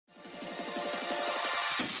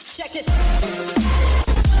Check this.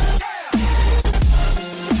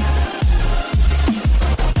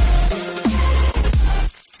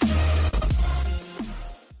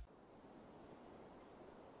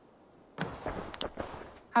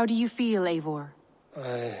 How do you feel, Eivor?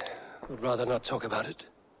 I would rather not talk about it.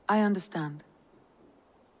 I understand.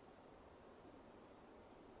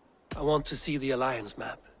 I want to see the Alliance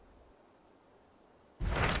map.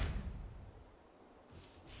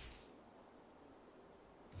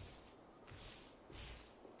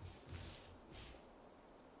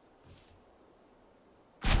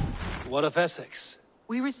 What of Essex?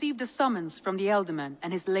 We received a summons from the Elderman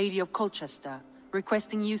and his Lady of Colchester,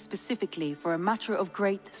 requesting you specifically for a matter of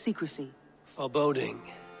great secrecy. Foreboding.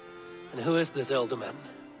 And who is this Elderman?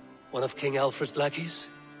 One of King Alfred's lackeys?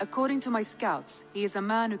 According to my scouts, he is a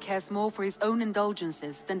man who cares more for his own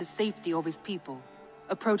indulgences than the safety of his people.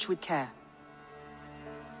 Approach with care.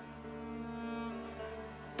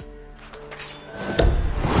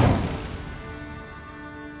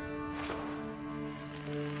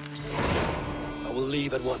 I will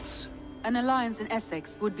leave at once. An alliance in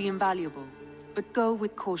Essex would be invaluable, but go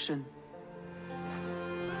with caution.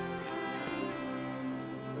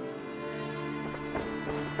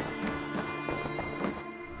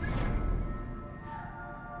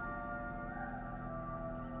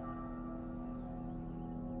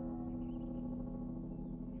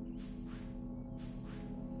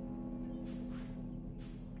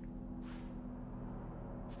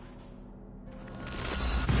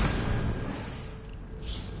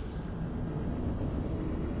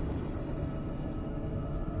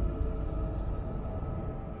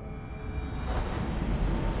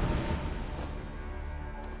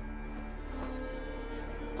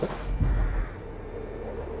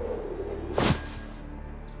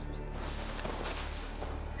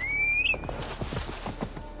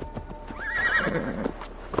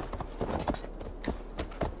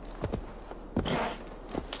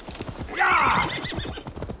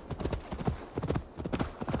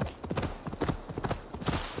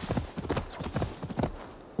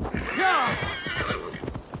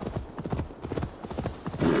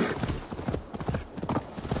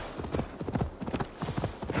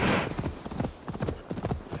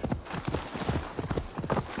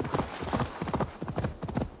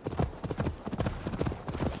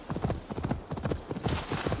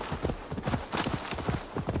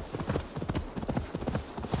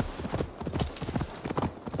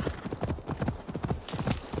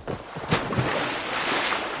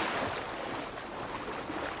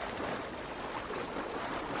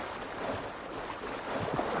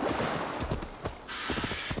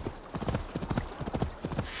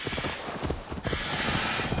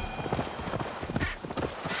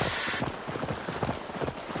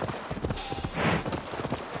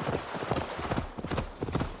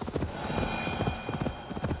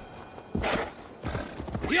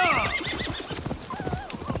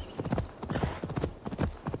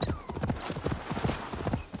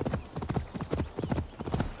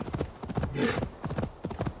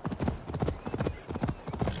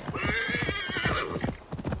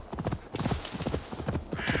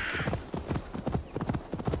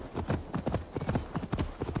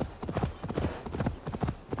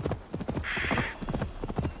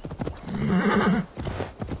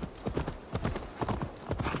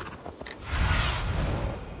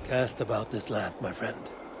 Cast about this land, my friend.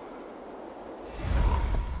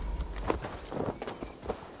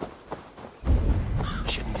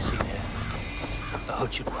 Shouldn't be seen here. The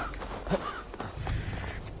hood should work.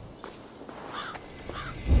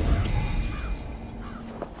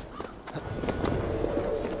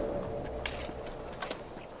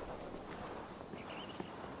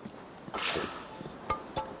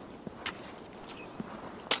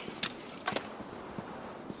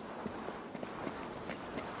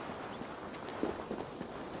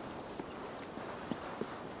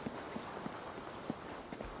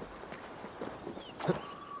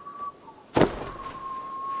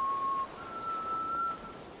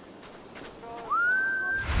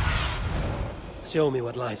 Show me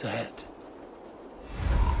what lies ahead.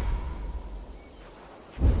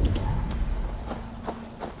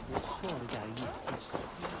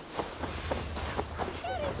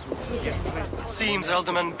 It seems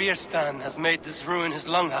Alderman Bierstan has made this ruin his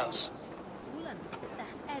longhouse.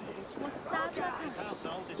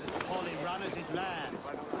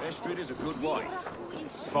 Estrid is a good wife.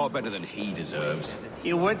 Far better than he deserves.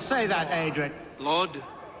 You would say that, Adric. Lord?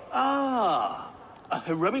 Ah, a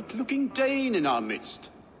heroic-looking Dane in our midst.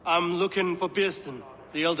 I'm looking for Bierstan,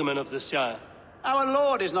 the Alderman of this shire. Our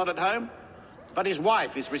lord is not at home, but his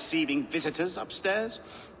wife is receiving visitors upstairs,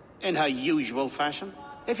 in her usual fashion.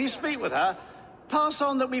 If you speak with her, pass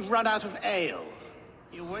on that we've run out of ale.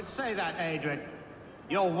 You would say that, Adrian.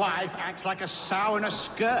 Your wife acts like a sow in a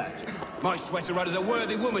skirt. My sweater rudder's a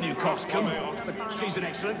worthy woman, you coxcomb. But she's an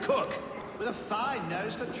excellent cook. With a fine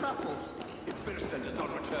nose for truffles. If Firston does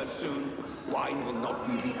not return soon, wine will not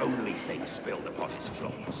be the only thing spilled upon his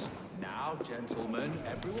floors. Now, gentlemen,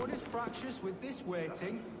 everyone is fractious with this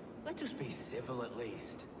waiting. Let us be civil at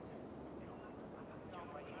least.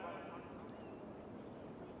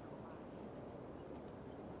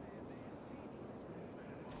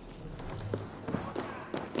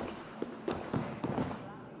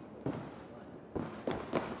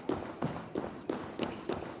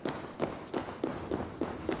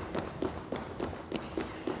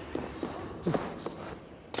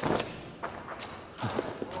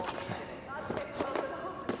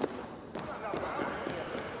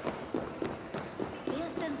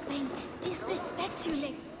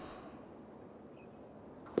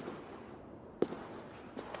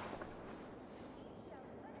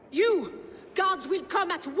 You! Guards will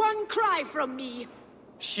come at one cry from me!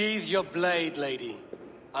 Sheathe your blade, lady.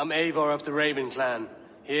 I'm Eivor of the Raven clan,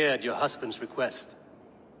 here at your husband's request.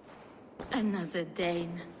 Another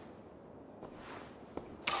Dane.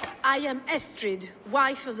 I am Estrid,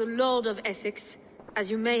 wife of the Lord of Essex.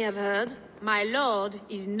 As you may have heard, my lord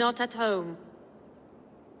is not at home.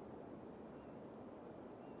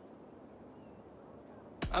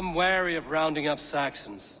 I'm wary of rounding up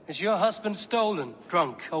Saxons. Is your husband stolen,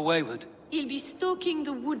 drunk, or wayward? He'll be stalking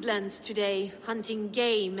the woodlands today, hunting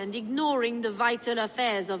game and ignoring the vital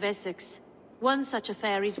affairs of Essex. One such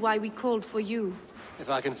affair is why we called for you. If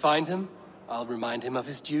I can find him, I'll remind him of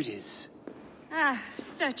his duties. Ah,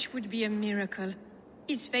 such would be a miracle.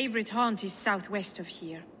 His favorite haunt is southwest of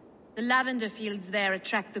here. The lavender fields there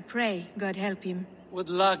attract the prey, God help him. With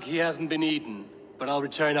luck, he hasn't been eaten, but I'll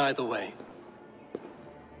return either way.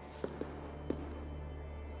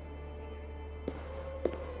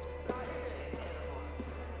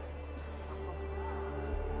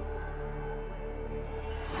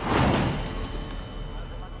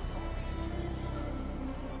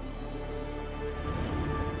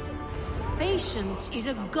 Patience is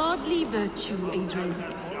a godly virtue, Adrian.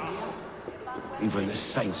 Even the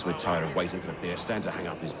saints would tire of waiting for Beerstan to hang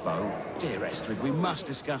up his bow. Dear Estrid, we must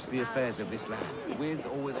discuss the affairs of this land, with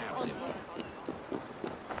or without him.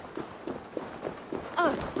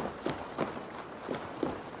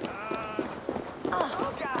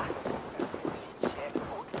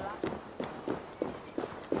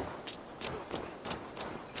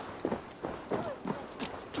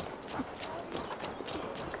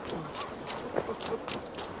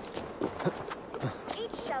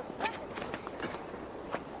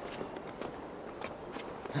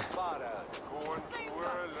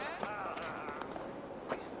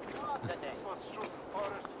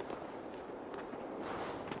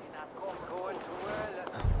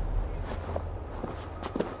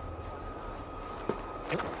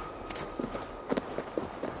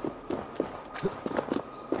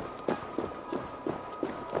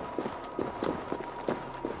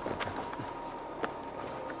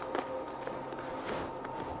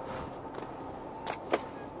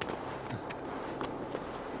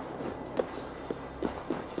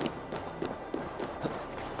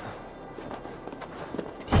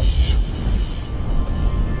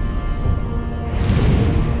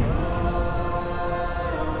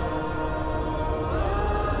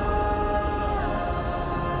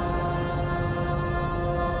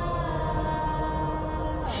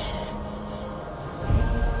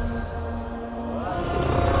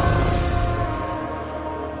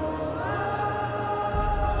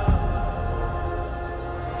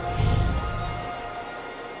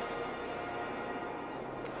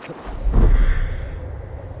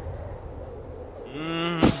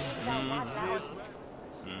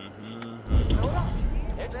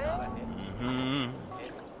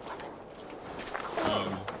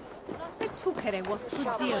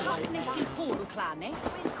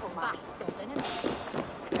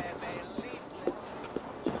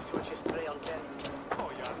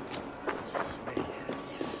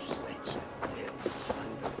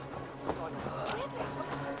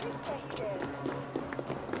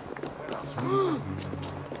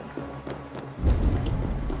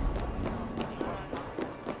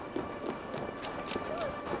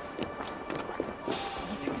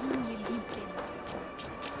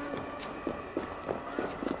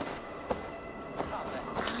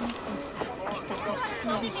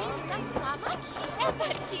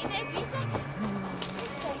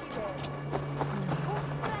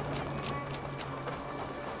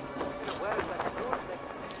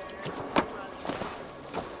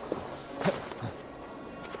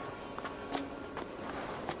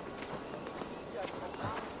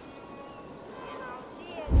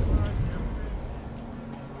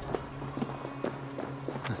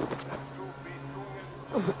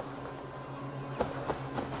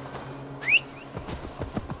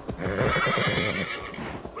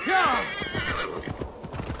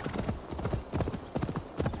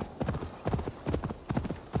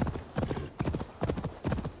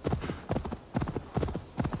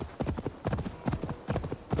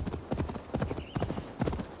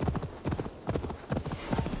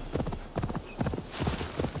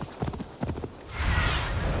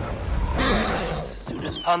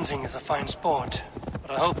 Hunting is a fine sport,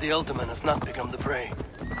 but I hope the Elderman has not become the prey.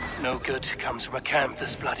 No good comes from a camp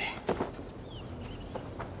this bloody.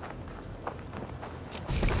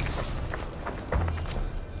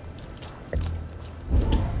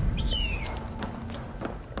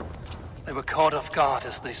 They were caught off guard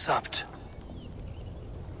as they supped.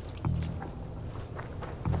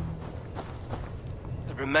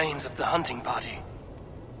 The remains of the hunting party.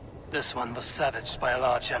 This one was savaged by a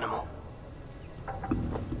large animal.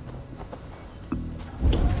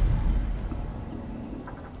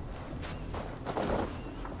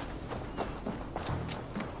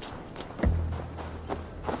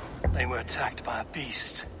 They were attacked by a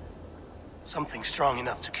beast. Something strong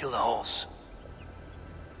enough to kill a horse.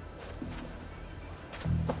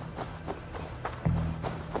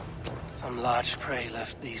 Some large prey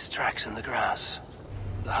left these tracks in the grass.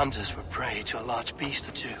 The hunters were prey to a large beast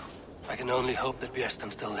or two. I can only hope that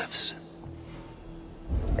Björsten still lives.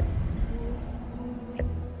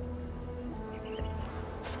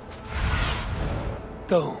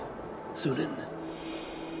 Go, Sunan.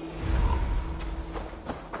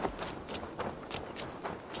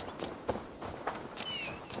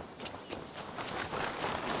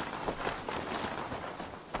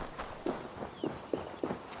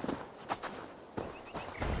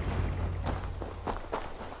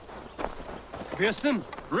 Björsten?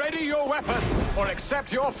 Ready your weapon, or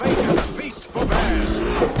accept your fate as a feast for bears.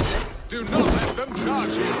 Do not let them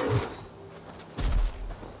charge you.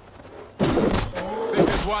 This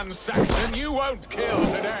is one Saxon you won't kill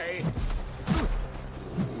today.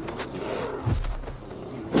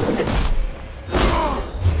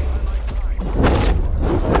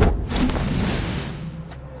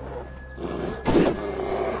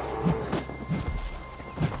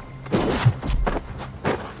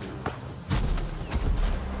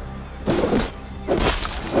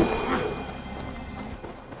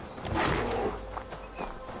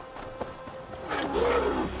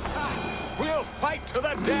 To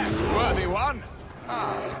the death, worthy one!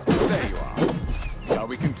 Ah, there you are. Shall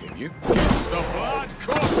we continue? It's the blood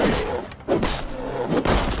coursing!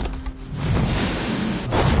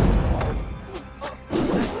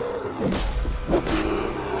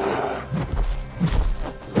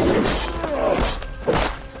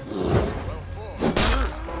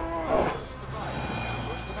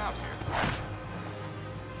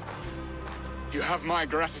 You have my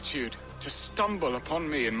gratitude. To stumble upon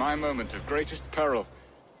me in my moment of greatest peril.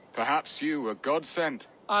 Perhaps you were God-sent.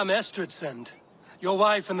 I'm Estrid sent. Your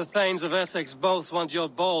wife and the Thanes of Essex both want your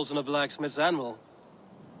balls on a blacksmith's anvil.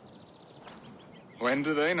 When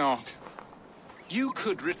do they not? You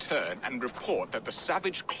could return and report that the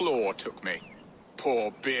savage Claw took me.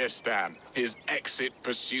 Poor Björsten, his exit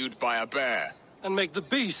pursued by a bear. And make the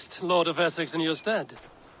beast Lord of Essex in your stead.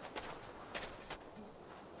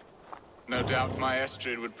 No doubt my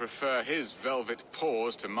Estrid would prefer his velvet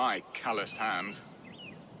paws to my calloused hands.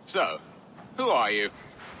 So, who are you?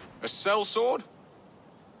 A sellsword?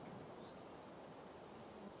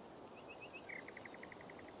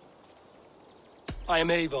 I am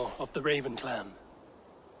Eivor of the Raven clan.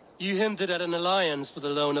 You hinted at an alliance for the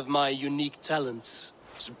loan of my unique talents.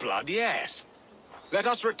 Blood, yes. Let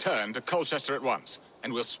us return to Colchester at once,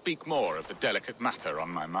 and we'll speak more of the delicate matter on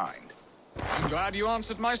my mind. I'm glad you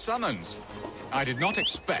answered my summons. I did not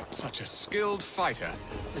expect such a skilled fighter.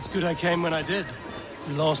 It's good I came when I did.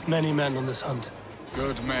 We lost many men on this hunt.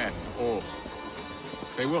 Good men, all.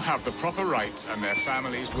 They will have the proper rights, and their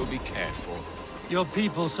families will be cared for. Your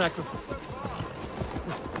people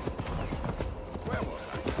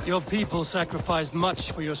sacrificed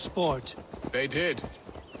much for your sport. They did.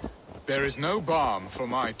 There is no balm for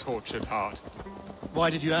my tortured heart. Why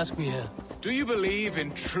did you ask me here? Do you believe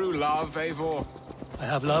in true love, Eivor? I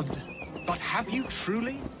have loved. But have you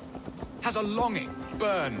truly? Has a longing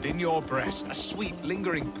burned in your breast, a sweet,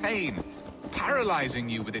 lingering pain, paralyzing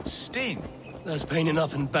you with its sting? There's pain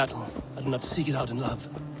enough in battle. I do not seek it out in love.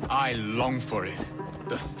 I long for it.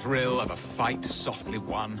 The thrill of a fight softly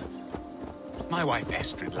won. My wife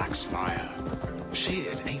Estrid lacks fire. She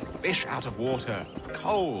is a fish out of water,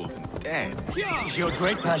 cold and dead. She showed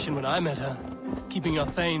great passion when I met her, keeping your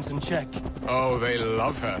Thanes in check. Oh, they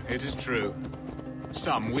love her, it is true.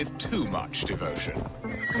 Some with too much devotion.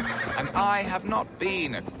 And I have not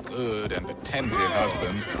been a good and attentive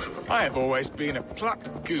husband. I have always been a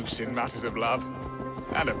plucked goose in matters of love.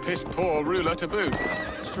 And a piss-poor ruler to boot.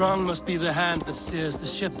 Strong must be the hand that steers the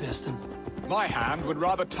ship, Björsten. My hand would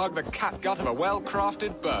rather tug the catgut of a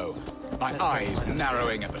well-crafted bow. My eyes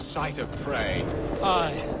narrowing at the sight of prey.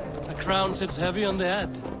 Aye, a crown sits heavy on the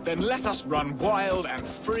head. Then let us run wild and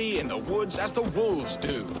free in the woods as the wolves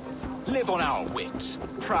do. live on our wits,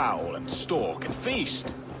 prowl and stalk and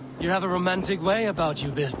feast. You have a romantic way about you,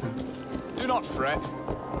 Biston. Do not fret.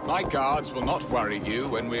 My guards will not worry you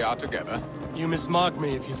when we are together. You mismark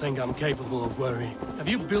me if you think I'm capable of worry. Have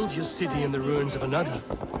you built your city in the ruins of another?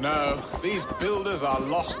 No, these builders are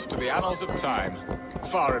lost to the annals of time.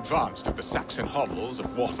 Far advanced of the Saxon hovels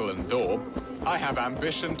of Wattle and Daub. I have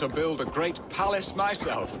ambition to build a great palace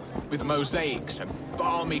myself, with mosaics and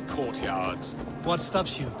balmy courtyards. What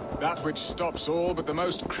stops you? That which stops all but the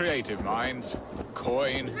most creative minds.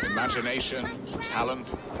 Coin, imagination,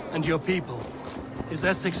 talent. And your people? Is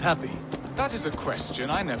Essex happy? That is a question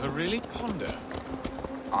I never really ponder.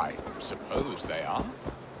 I suppose they are.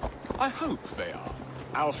 I hope they are.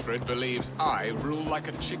 Alfred believes I rule like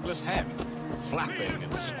a chickless hen, flapping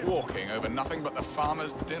and squawking over nothing but the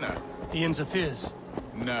farmer's dinner. He interferes?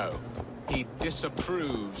 No. He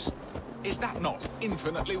disapproves. Is that not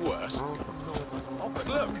infinitely worse? But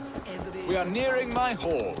look, we are nearing my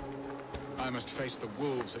hall. I must face the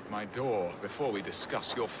wolves at my door before we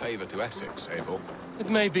discuss your favor to Essex, Abel. It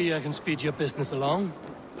may be I can speed your business along.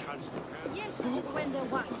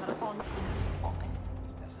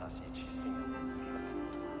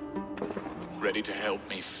 Ready to help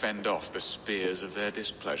me fend off the spears of their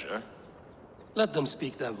displeasure? Let them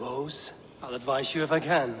speak their woes. I'll advise you if I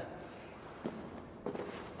can.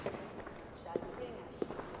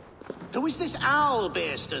 Who is this owl,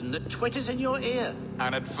 Bearston, that twitters in your ear?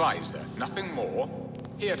 An advisor, nothing more.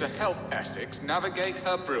 Here to help Essex navigate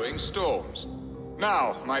her brewing storms.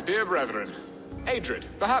 Now, my dear brethren, Adrid,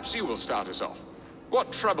 perhaps you will start us off.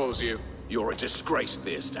 What troubles you? You're a disgrace,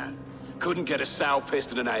 Beerstan. Couldn't get a sow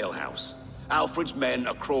pissed in an alehouse. Alfred's men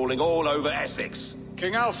are crawling all over Essex.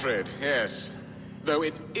 King Alfred, yes. Though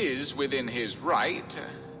it is within his right,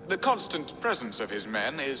 the constant presence of his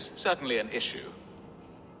men is certainly an issue.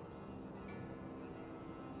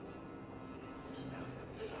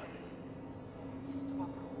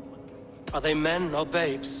 Are they men or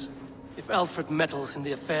babes? If Alfred meddles in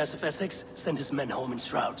the affairs of Essex, send his men home in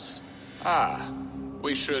shrouds. Ah,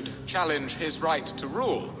 we should challenge his right to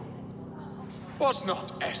rule. Was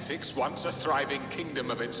not Essex once a thriving kingdom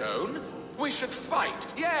of its own? We should fight,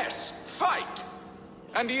 yes, fight!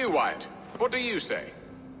 And you, Wyatt, what do you say?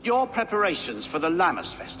 Your preparations for the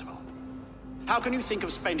Lammas Festival. How can you think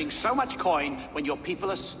of spending so much coin when your people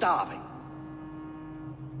are starving?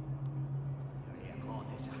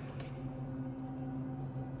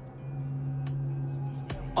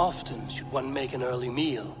 Often should one make an early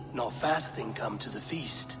meal, nor fasting come to the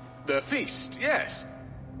feast. The feast, yes.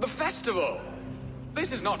 The festival!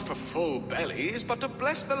 This is not for full bellies, but to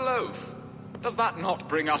bless the loaf. Does that not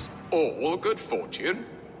bring us all good fortune?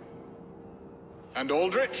 And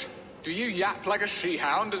Aldrich, do you yap like a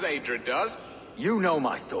she-hound as Adrid does? You know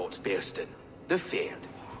my thoughts, Bearston. The feared.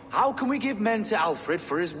 How can we give men to Alfred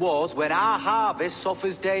for his wars when our harvest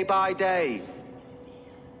suffers day by day?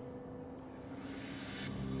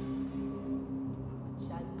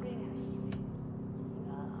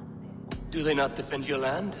 Do they not defend your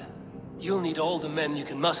land? You'll need all the men you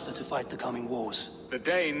can muster to fight the coming wars. The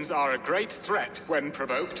Danes are a great threat when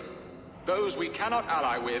provoked. Those we cannot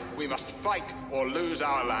ally with, we must fight or lose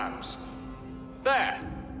our lands. There!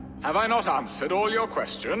 Have I not answered all your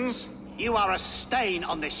questions? You are a stain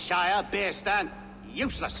on this Shire, Bearstan.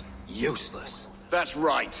 Useless. Useless. That's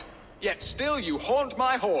right. Yet still you haunt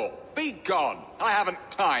my hall. Be gone! I haven't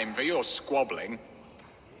time for your squabbling.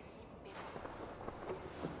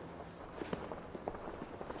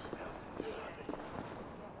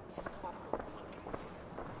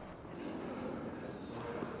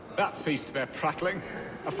 That ceased their prattling.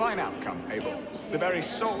 A fine outcome, Abel. The very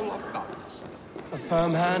soul of balance. A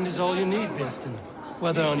firm hand is all you need, Bearston.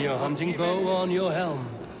 Whether on your hunting bow or on your helm.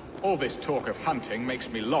 All this talk of hunting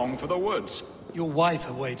makes me long for the woods. Your wife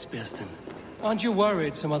awaits, Bearston. Aren't you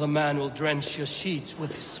worried some other man will drench your sheets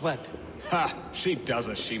with his sweat? Ha! She does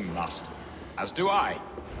as she must. As do I.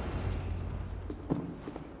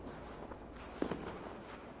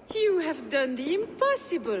 You have done the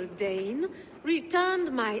impossible, Dane.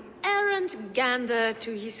 Returned my errant gander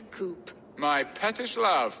to his coop. My pettish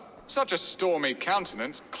love. Such a stormy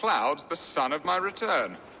countenance clouds the sun of my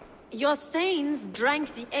return. Your thanes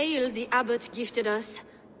drank the ale the abbot gifted us.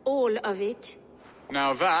 All of it.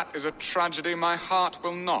 Now that is a tragedy my heart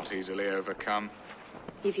will not easily overcome.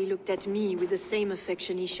 If he looked at me with the same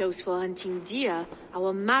affection he shows for hunting deer,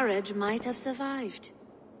 our marriage might have survived.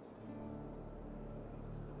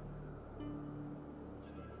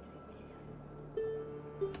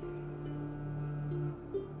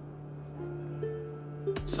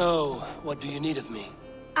 So, what do you need of me?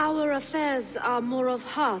 Our affairs are more of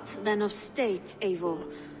heart than of state, Eivor.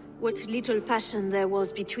 What little passion there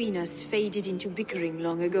was between us faded into bickering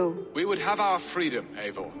long ago. We would have our freedom,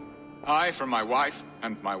 Eivor. I from my wife,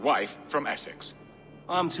 and my wife from Essex.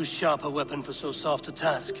 I'm too sharp a weapon for so soft a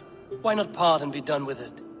task. Why not part and be done with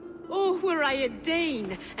it? Oh, were I a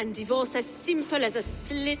Dane, and divorce as simple as a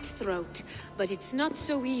slit throat. But it's not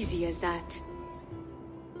so easy as that.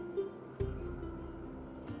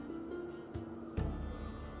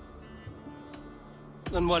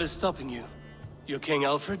 Then what is stopping you? Your King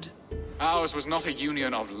Alfred? Ours was not a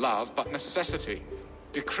union of love, but necessity.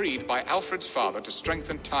 Decreed by Alfred's father to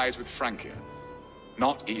strengthen ties with Francia.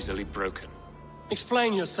 Not easily broken.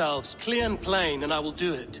 Explain yourselves, clear and plain, and I will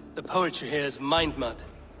do it. The poetry here is mind mud.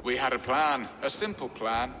 We had a plan, a simple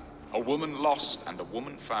plan. A woman lost and a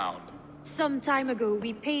woman found. Some time ago,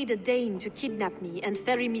 we paid a Dane to kidnap me and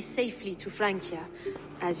ferry me safely to Francia.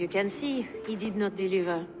 As you can see, he did not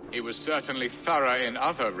deliver. He was certainly thorough in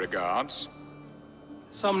other regards.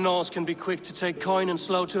 Some Norse can be quick to take coin and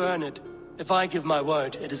slow to earn it. If I give my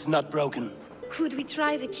word, it is not broken. Could we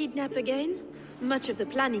try the kidnap again? Much of the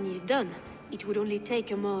planning is done. It would only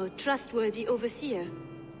take a more trustworthy overseer.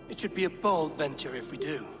 It should be a bold venture if we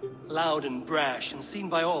do. Loud and brash and seen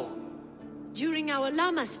by all. During our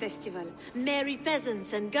Llamas festival, merry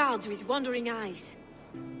peasants and guards with wandering eyes.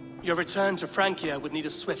 Your return to Francia would need a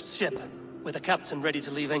swift ship, with a captain ready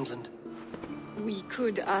to leave England. We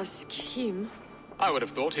could ask him. I would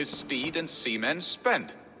have thought his steed and seamen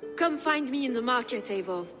spent. Come find me in the market,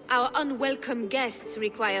 Eivor. Our unwelcome guests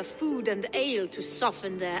require food and ale to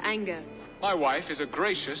soften their anger. My wife is a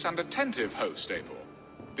gracious and attentive host, Eivor.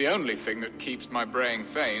 The only thing that keeps my braying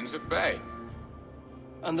thanes at bay.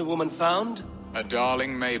 And the woman found? A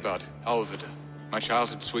darling Maybud, Alvida, my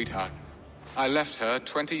childhood sweetheart. I left her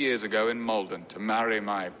 20 years ago in Malden to marry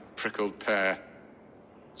my prickled pear.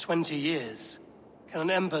 20 years? Can an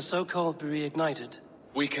ember so cold be reignited?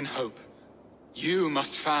 We can hope. You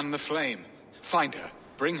must fan the flame. Find her,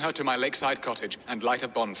 bring her to my lakeside cottage, and light a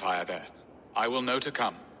bonfire there. I will know to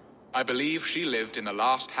come. I believe she lived in the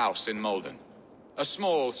last house in Malden. A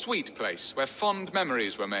small, sweet place where fond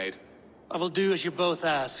memories were made. I will do as you both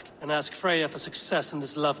ask, and ask Freya for success in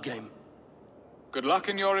this love game. Good luck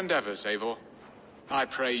in your endeavors, Eivor. I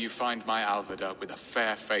pray you find my Alvida with a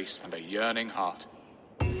fair face and a yearning heart.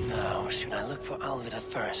 Now, should I look for Alvida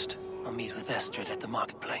first, or meet with Estrid at the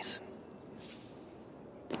marketplace?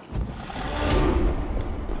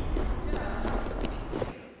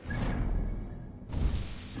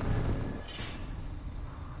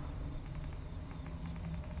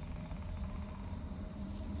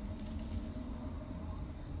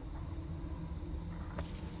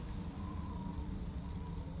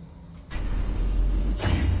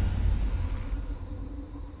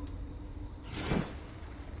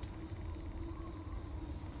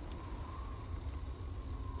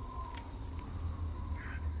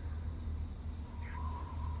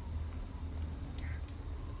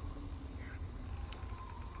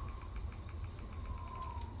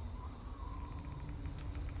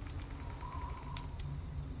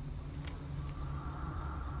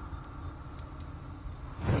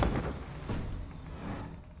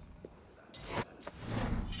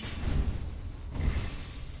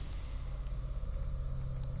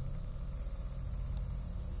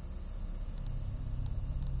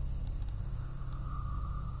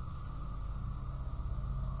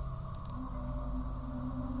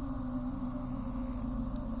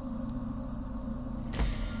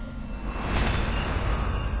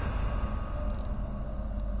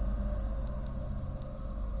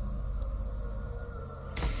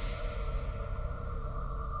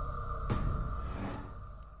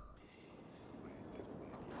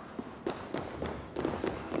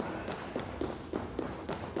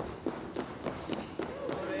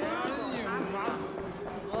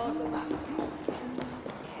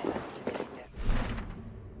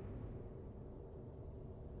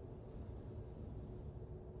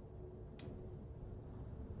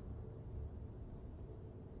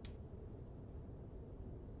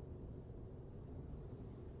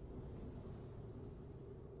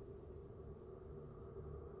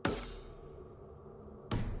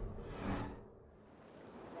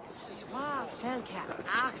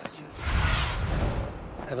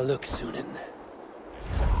 Have a look, Sunan.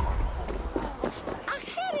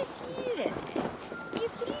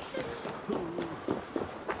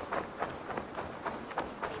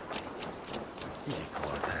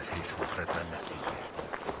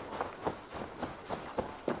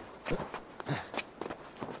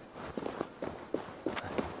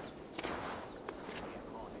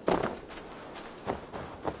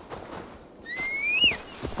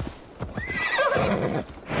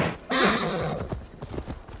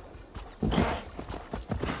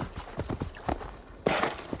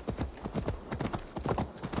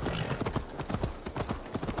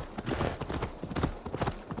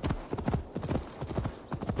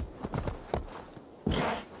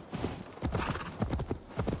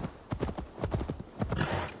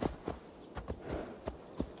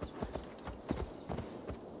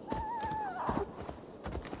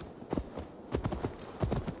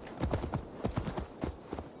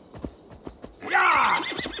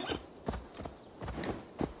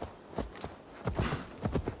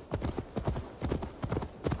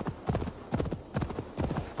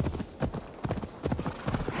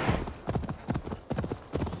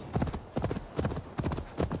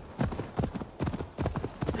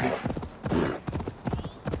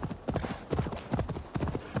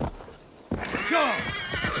 Go!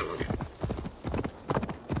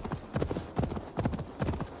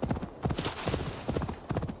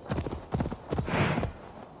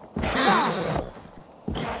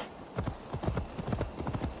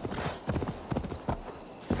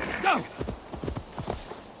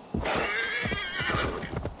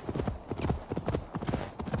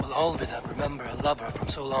 Will Olvid remember a lover from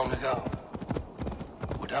so long ago?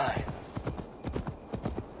 Would I?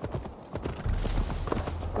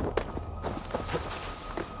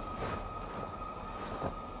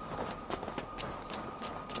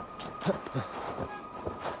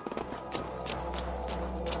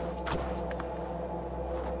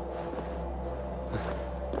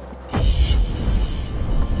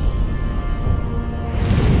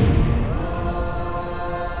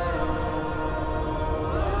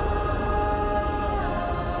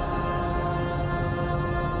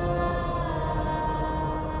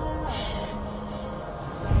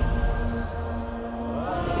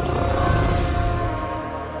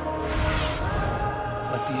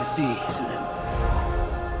 See, Sunan.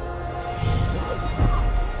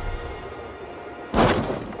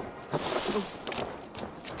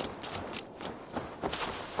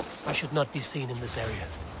 I should not be seen in this area.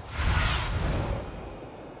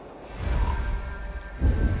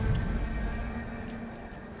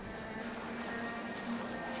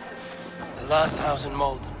 The last house in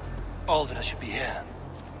Malden. Olvid should be here.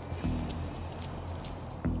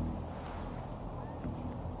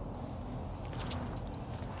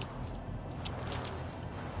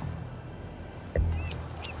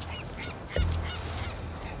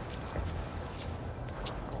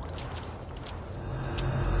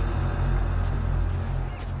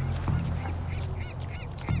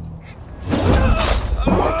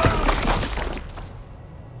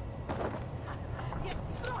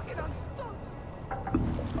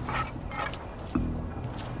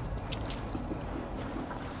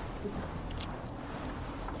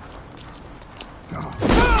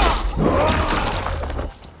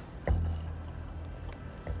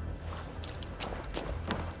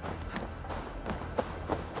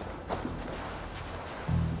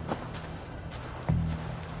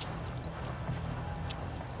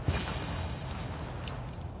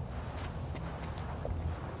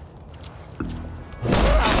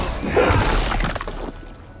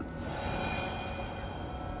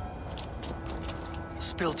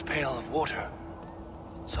 Spilled pail of water.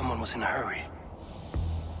 Someone was in a hurry.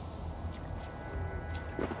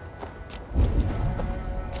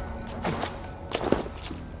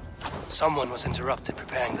 Someone was interrupted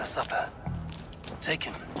preparing the supper.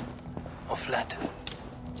 Taken or fled.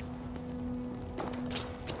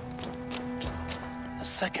 A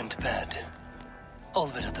second bed.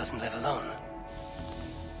 Olvid doesn't live alone.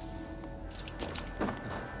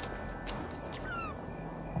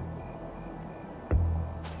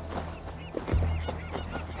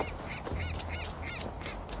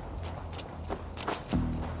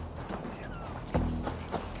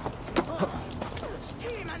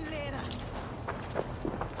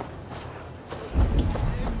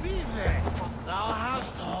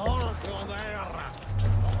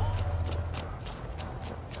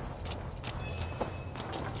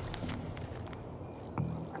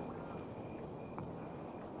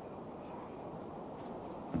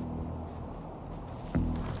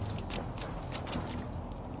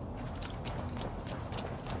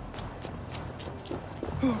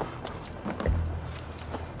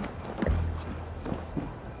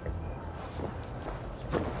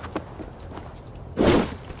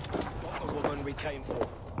 Came for.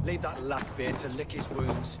 Leave that lackbeard to lick his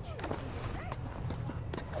wounds.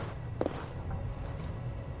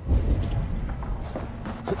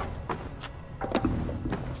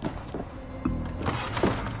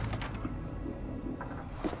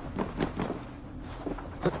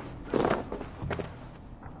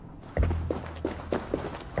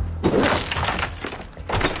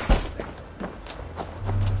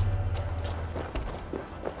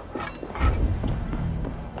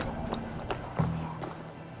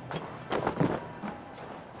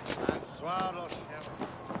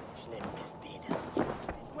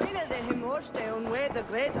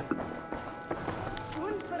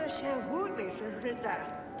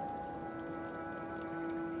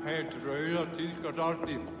 Hei, drauga tíska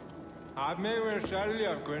darti. Haf mig verið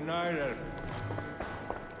selja hvenær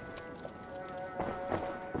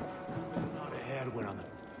Not a hair went on them.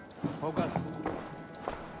 Hoga.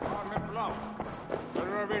 Med blå. Så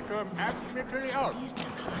er vi til ægni til í ár.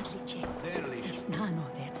 It's none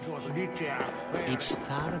of it. Svo er lítið að. It's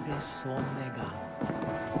tarve somnega.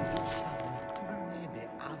 Nebe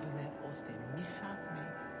avne oste misatme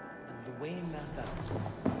and the way nata.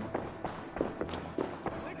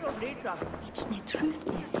 It's the truth,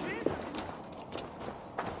 you see.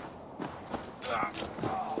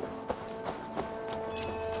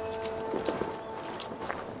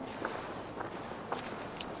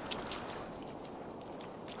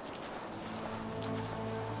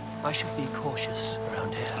 I should be cautious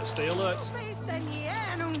around here. Stay alert.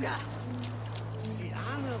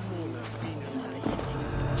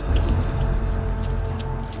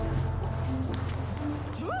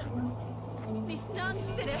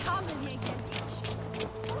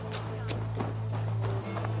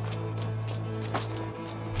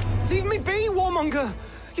 Leave me be, warmonger!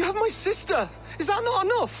 You have my sister! Is that not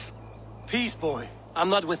enough? Peace, boy. I'm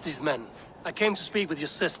not with these men. I came to speak with your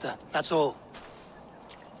sister, that's all.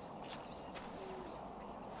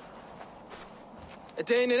 A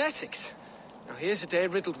day in Essex. Now here's a day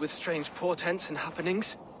riddled with strange portents and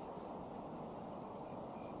happenings.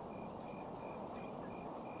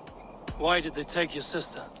 Why did they take your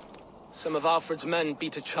sister? Some of Alfred's men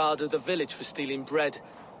beat a child of the village for stealing bread.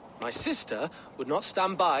 My sister would not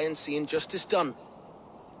stand by and see injustice done.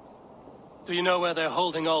 Do you know where they're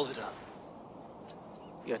holding Alvida?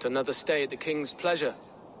 Yet another stay at the King's pleasure.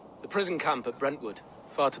 The prison camp at Brentwood,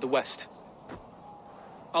 far to the west.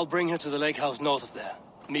 I'll bring her to the lake house north of there.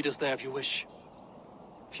 Meet us there if you wish.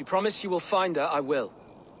 If you promise you will find her, I will.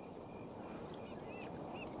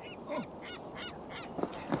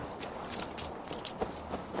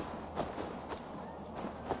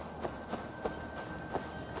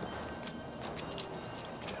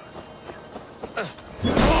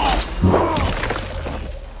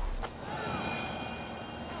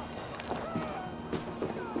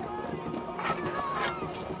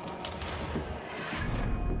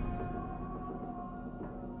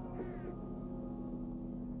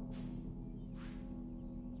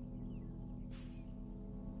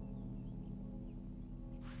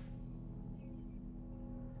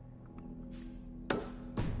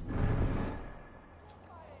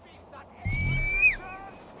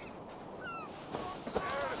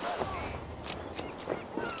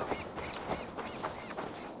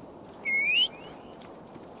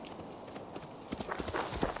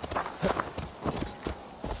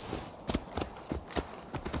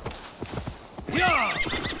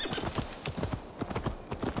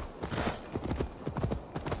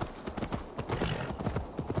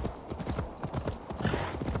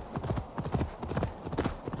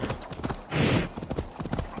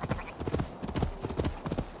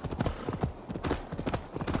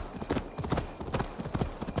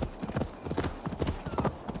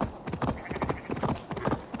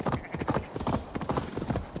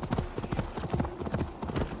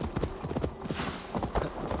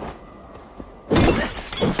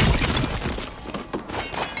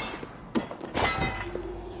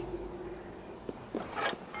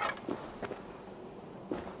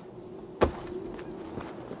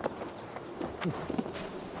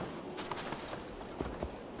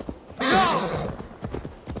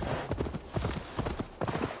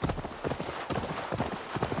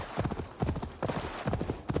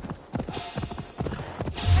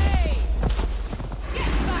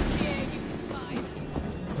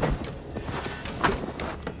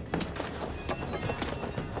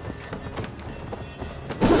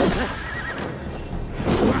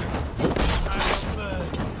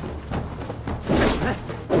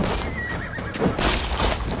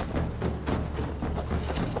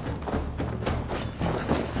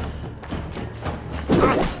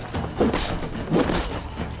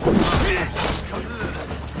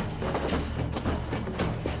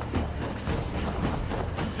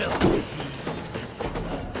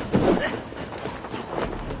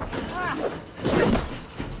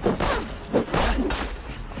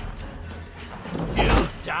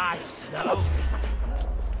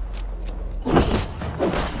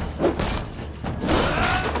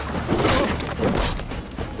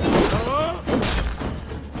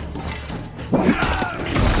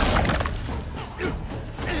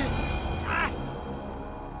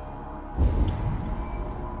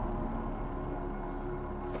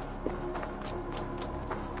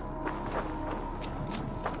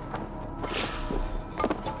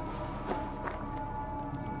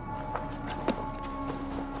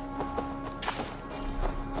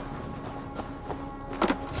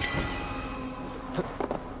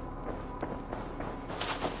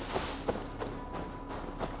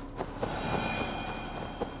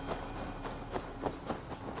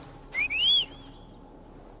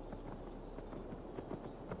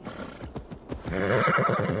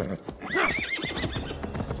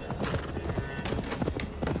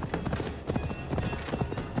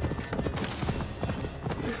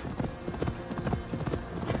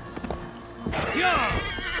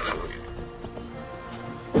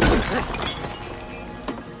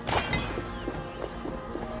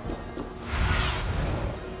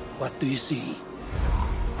 do you see?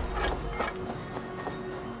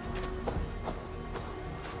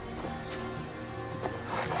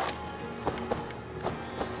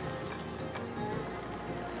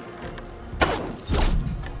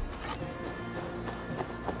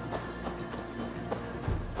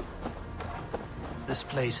 This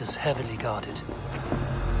place is heavily guarded.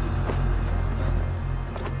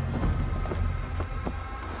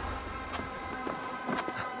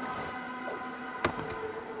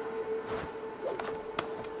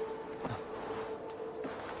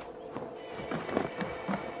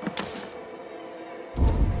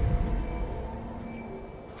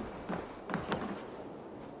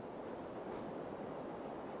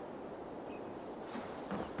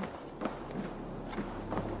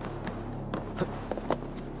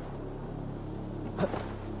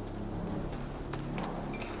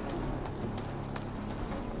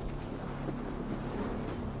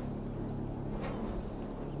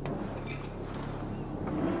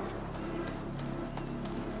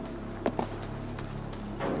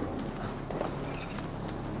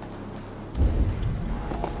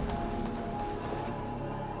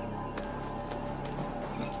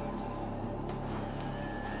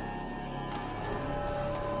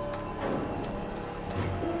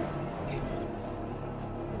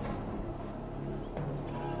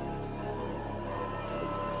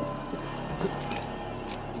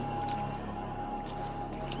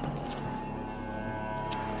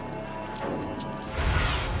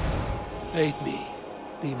 Aid me.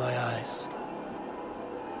 Be my eyes.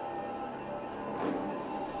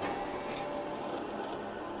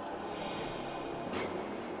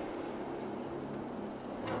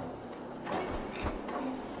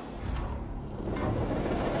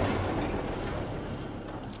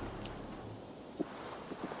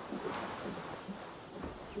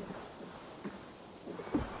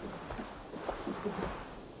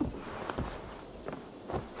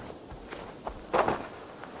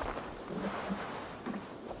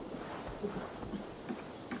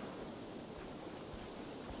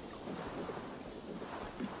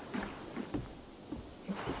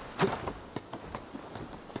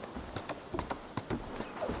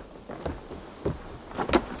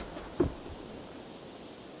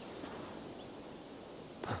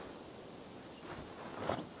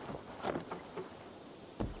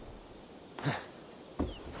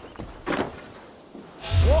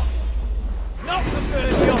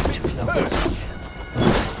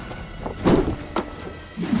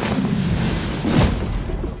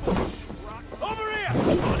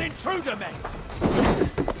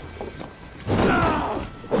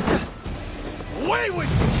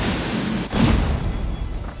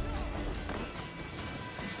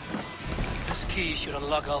 This key should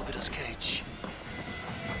unlock Alvida's cage.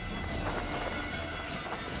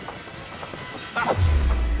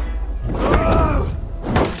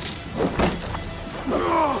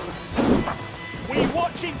 We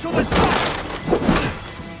watch each other's backs!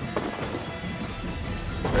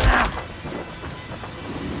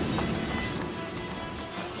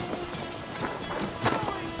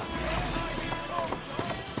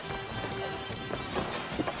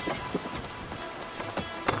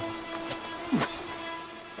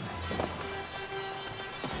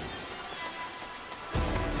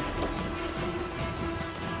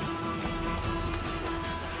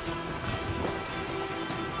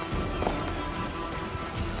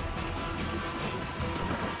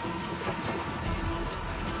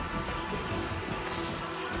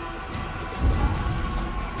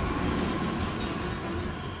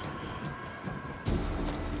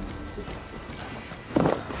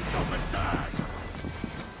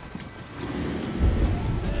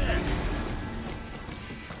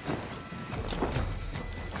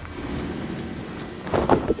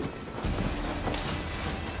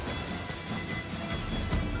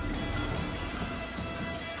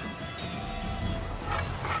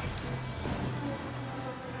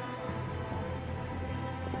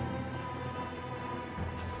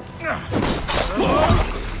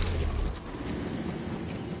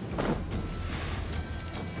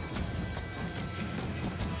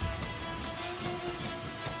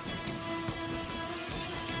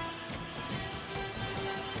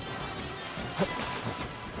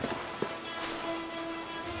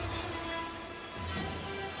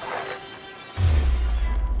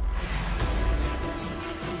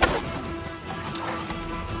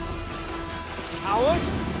 Howard!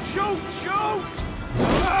 Shoot! Shoot!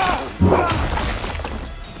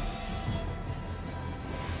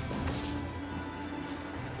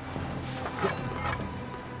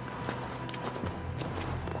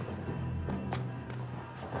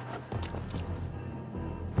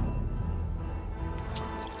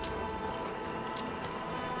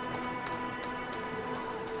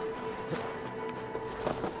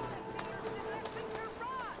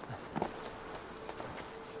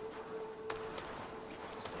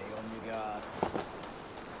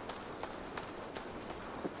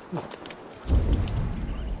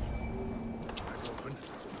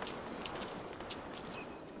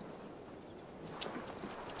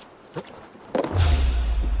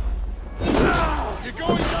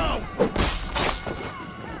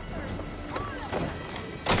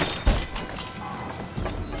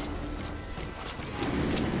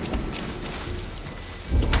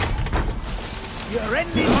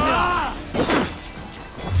 End this now!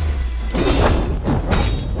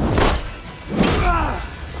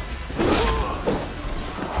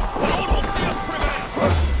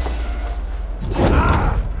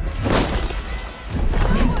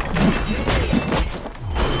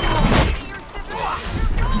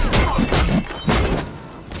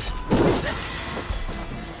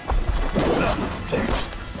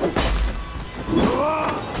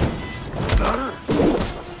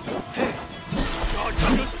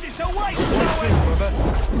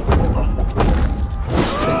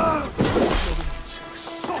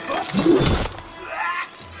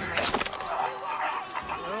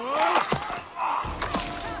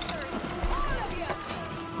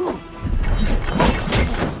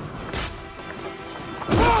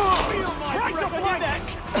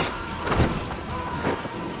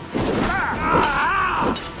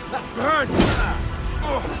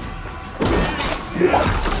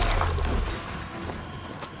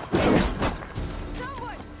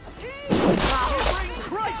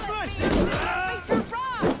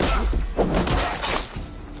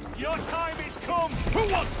 Your time is come!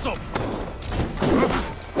 Who wants some?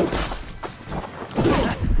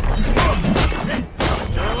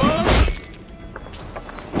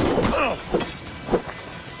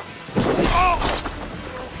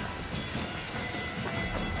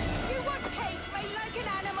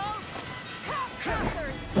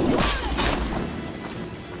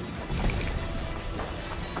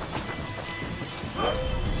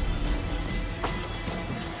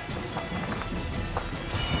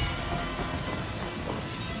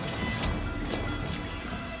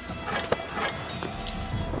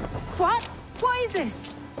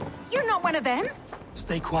 You're not one of them?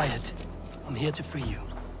 Stay quiet. I'm here to free you.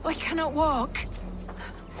 I cannot walk.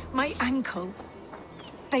 My ankle.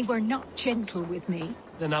 They were not gentle with me.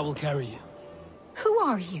 Then I will carry you. Who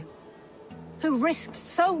are you? Who risked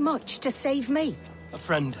so much to save me? A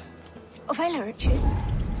friend. Of Elrich's?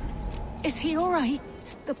 Is he all right?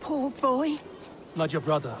 The poor boy? Not your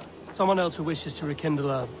brother. Someone else who wishes to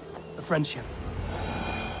rekindle a friendship.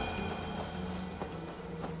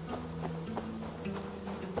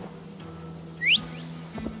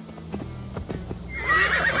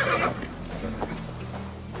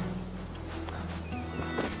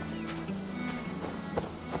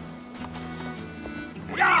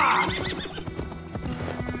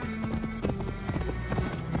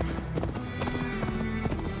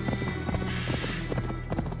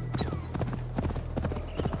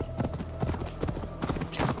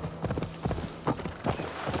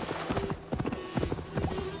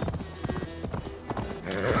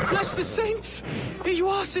 Bless the saints! Here you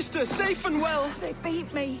are, sister, safe and well. They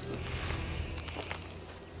beat me.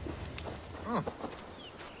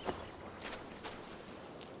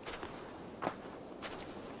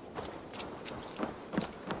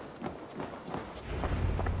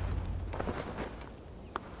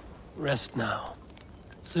 Rest now.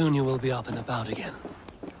 Soon you will be up and about again.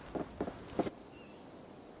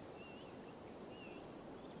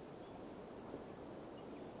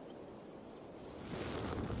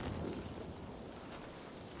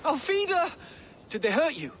 Alfida! Did they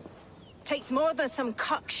hurt you? Takes more than some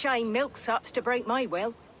cockshy milksops to break my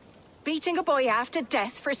will. Beating a boy half to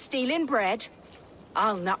death for stealing bread?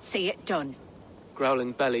 I'll not see it done.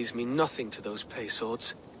 Growling bellies mean nothing to those pay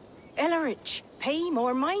swords. Elrich, pay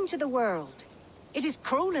more mind to the world. It is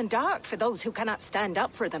cruel and dark for those who cannot stand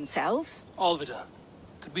up for themselves. Alvida,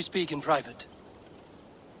 could we speak in private?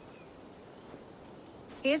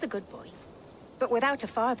 He is a good boy, but without a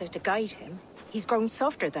father to guide him, he's grown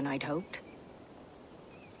softer than I'd hoped.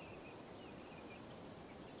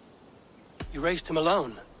 You raised him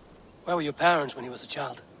alone. Where were your parents when he was a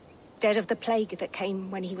child? Dead of the plague that came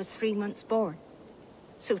when he was 3 months born.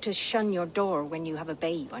 So to shun your door when you have a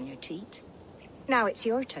babe on your teat. Now it's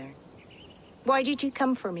your turn. Why did you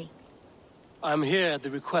come for me? I'm here at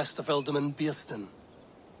the request of Alderman Bierston.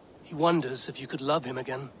 He wonders if you could love him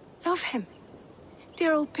again. Love him?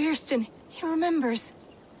 Dear old Bierston, he remembers.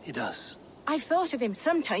 He does. I've thought of him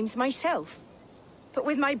sometimes myself. But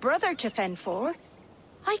with my brother to fend for,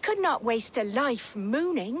 I could not waste a life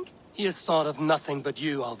mooning. He has thought of nothing but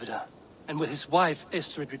you, Alvida. And with his wife,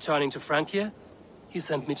 Istrid, returning to Francia, he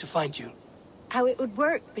sent me to find you. How it would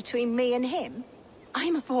work between me and him?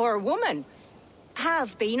 I'm a poor woman.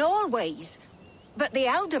 Have been always. But the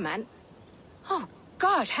alderman... Oh,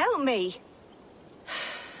 God, help me.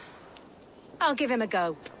 I'll give him a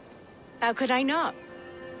go. How could I not?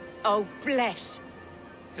 Oh, bless.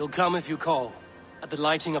 He'll come if you call. At the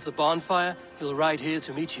lighting of the bonfire, he'll ride here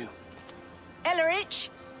to meet you. Elrich,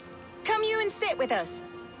 come you and sit with us.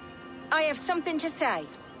 I have something to say.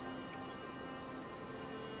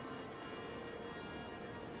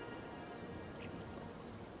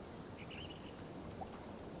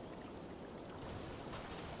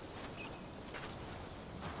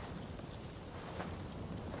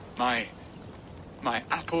 My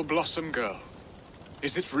apple blossom girl.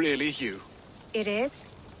 Is it really you? It is.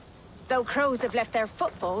 Though crows have left their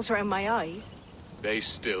footfalls around my eyes. They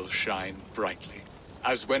still shine brightly,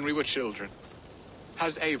 as when we were children.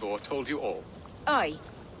 Has Eivor told you all? Aye,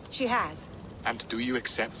 she has. And do you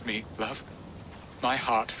accept me, love? My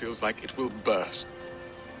heart feels like it will burst.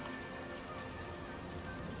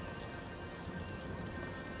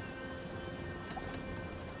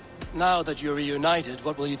 Now that you're reunited,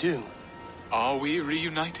 what will you do? Are we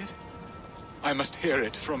reunited? I must hear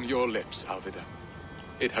it from your lips, Alvida.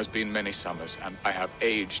 It has been many summers, and I have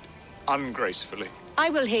aged ungracefully. I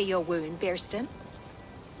will heal your wound, Birston.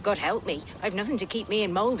 God help me, I've nothing to keep me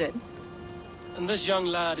in Malden. And this young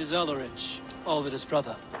lad is Elrich, Alvida's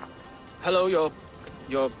brother. Hello,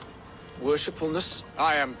 your worshipfulness.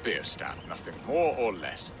 I am Birstan, nothing more or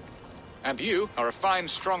less. And you are a fine,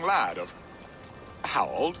 strong lad of... how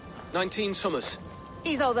old? 19 summers.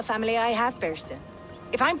 He's all the family I have, Birston.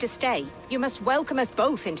 If I'm to stay, you must welcome us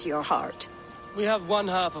both into your heart. We have one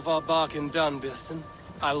half of our bargain done, Birston.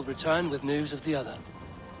 I will return with news of the other.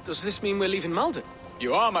 Does this mean we're leaving Malden?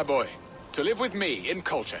 You are, my boy, to live with me in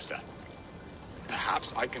Colchester.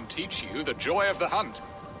 Perhaps I can teach you the joy of the hunt.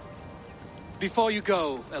 Before you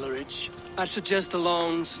go, Elrich, I'd suggest a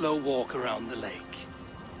long, slow walk around the lake.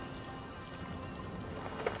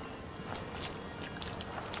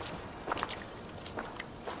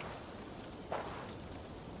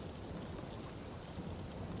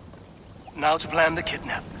 Now to plan the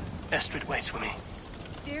kidnap. Estrid waits for me.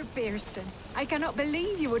 Dear Birston, I cannot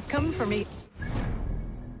believe you would come for me.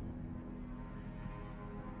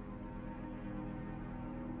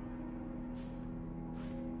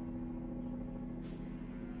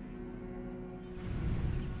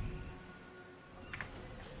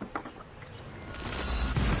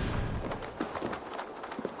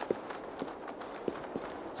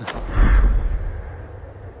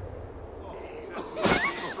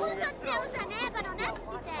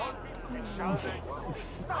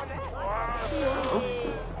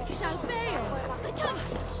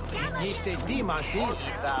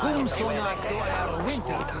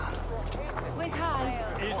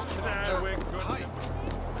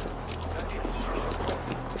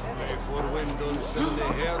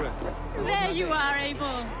 There you are,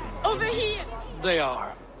 Eivor. Over here. They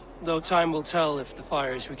are. Though time will tell if the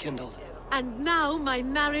fire is rekindled. And now my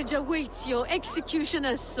marriage awaits your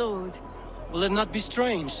executioner's sword. Will it not be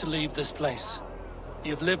strange to leave this place?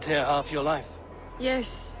 You've lived here half your life.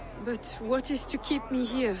 Yes, but what is to keep me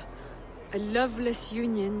here? A loveless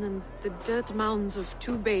union and the dirt mounds of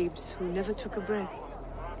two babes who never took a breath.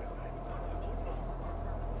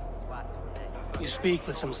 You speak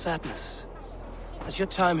with some sadness. Has your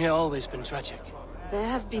time here always been tragic? There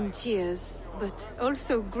have been tears, but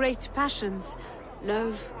also great passions.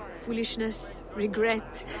 Love, foolishness,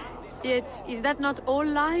 regret. Yet, is that not all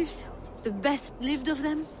lives? The best lived of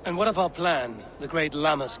them? And what of our plan, the great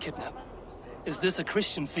Lammas kidnap? Is this a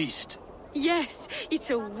Christian feast? Yes,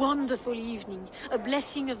 it's a wonderful evening. A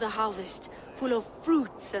blessing of the harvest, full of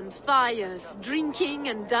fruits and fires, drinking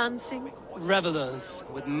and dancing. Revelers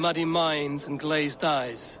with muddy minds and glazed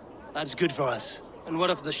eyes. That's good for us. And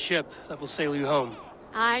what of the ship that will sail you home?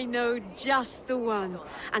 I know just the one,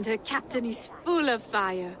 and her captain is full of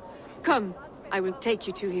fire. Come, I will take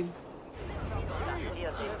you to him.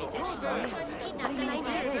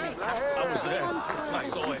 I was there. I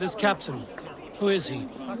saw it. This captain, who is he?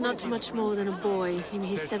 Not much more than a boy in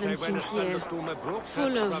his 17th year,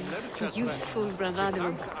 full of youthful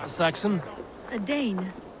bravado. A Saxon? A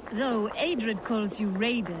Dane. Though Adred calls you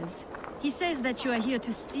raiders, he says that you are here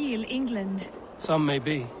to steal England. Some may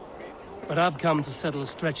be. But I've come to settle a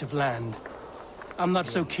stretch of land. I'm not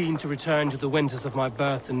so keen to return to the winters of my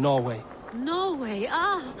birth in Norway. Norway,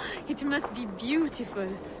 ah, it must be beautiful.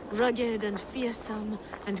 Rugged and fearsome,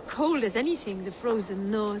 and cold as anything the frozen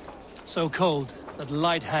north. So cold that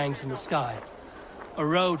light hangs in the sky. A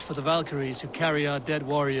road for the Valkyries who carry our dead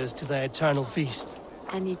warriors to their eternal feast.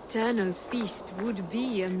 An eternal feast would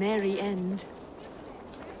be a merry end.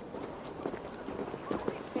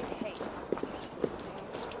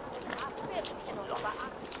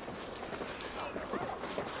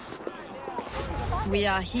 We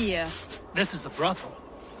are here. This is a brothel.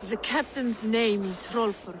 The captain's name is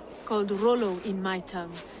Rolfr, called Rollo in my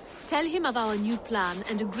tongue. Tell him of our new plan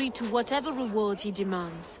and agree to whatever reward he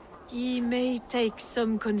demands. He may take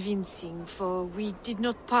some convincing, for we did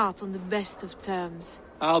not part on the best of terms.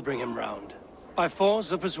 I'll bring him round. By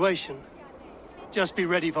force or persuasion. Just be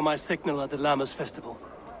ready for my signal at the Lammas festival.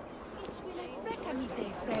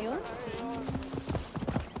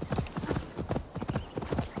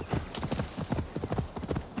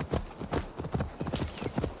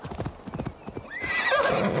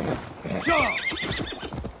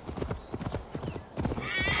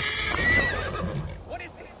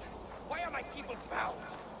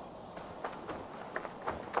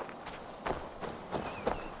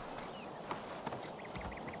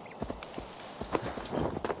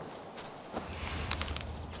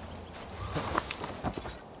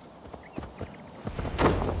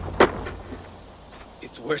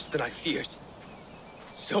 worse than I feared.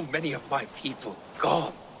 So many of my people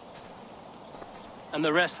gone. And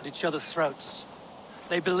the rest at each other's throats.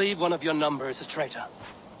 They believe one of your number is a traitor.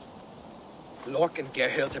 Lork and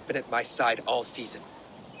Gerhild have been at my side all season.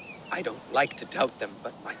 I don't like to doubt them,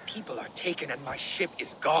 but my people are taken and my ship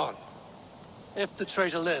is gone. If the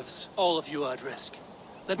traitor lives, all of you are at risk.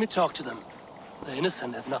 Let me talk to them. The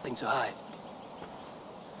innocent have nothing to hide.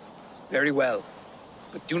 Very well.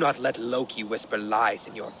 But do not let Loki whisper lies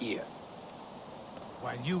in your ear.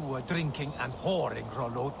 While you were drinking and whoring,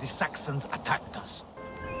 Rollo, the Saxons attacked us.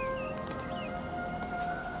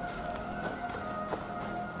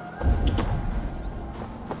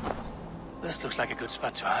 This looks like a good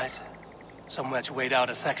spot to hide. Somewhere to wait out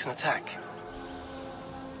a Saxon attack.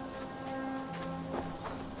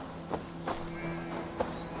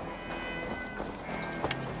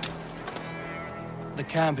 The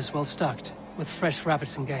camp is well stocked, with fresh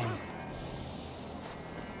rabbits and game.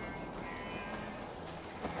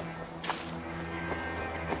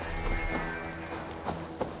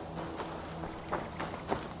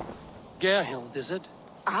 Gerhild, is it?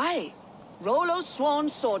 Aye. Rollo's sworn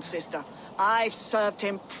sword sister. I've served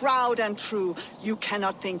him proud and true. You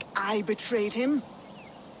cannot think I betrayed him?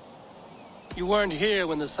 You weren't here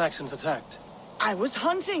when the Saxons attacked. I was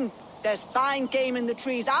hunting. There's fine game in the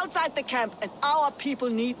trees outside the camp, and our people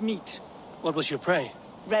need meat. What was your prey?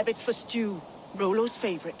 Rabbits for stew. Rollo's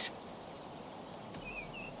favorite.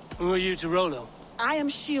 Who are you to Rollo? I am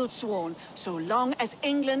shield sworn, so long as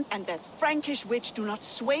England and that Frankish witch do not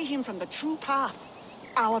sway him from the true path.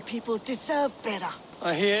 Our people deserve better.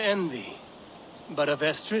 I hear envy. But of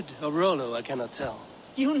Estrid or Rollo, I cannot tell.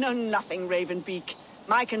 You know nothing, Ravenbeak.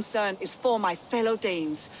 My concern is for my fellow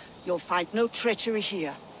Danes. You'll find no treachery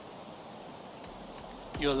here.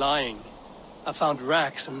 You're lying. I found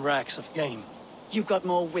racks and racks of game. You've got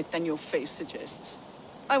more wit than your face suggests.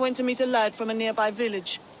 I went to meet a lad from a nearby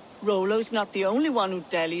village. Rollo's not the only one who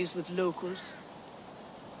dallies with locals.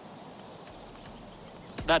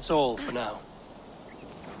 That's all for now.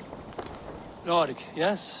 Rorik,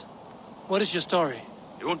 yes? What is your story?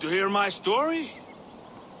 You want to hear my story?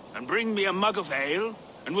 And bring me a mug of ale,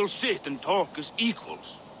 and we'll sit and talk as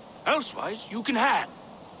equals. Elsewise, you can hang.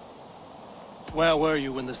 Where were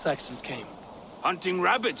you when the Saxons came? Hunting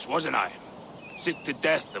rabbits, wasn't I? Sick to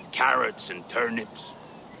death of carrots and turnips.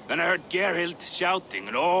 Then I heard Gerhild shouting,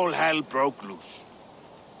 and all hell broke loose.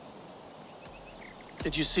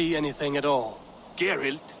 Did you see anything at all?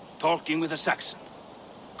 Gerhild talking with a Saxon.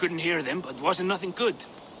 Couldn't hear them, but wasn't nothing good.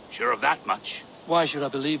 Sure of that much. Why should I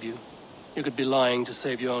believe you? You could be lying to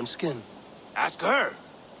save your own skin. Ask her.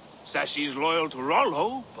 Says she's loyal to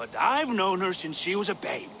Rollo, but I've known her since she was a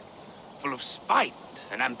babe. Full of spite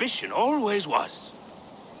and ambition, always was.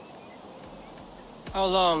 How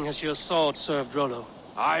long has your sword served Rollo?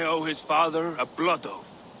 I owe his father a blood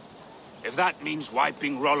oath. If that means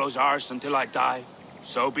wiping Rollo's arse until I die,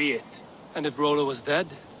 so be it. And if Rollo was dead,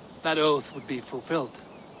 that oath would be fulfilled.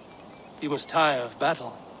 You must tire of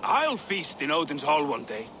battle. I'll feast in Odin's hall one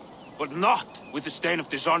day, but not with the stain of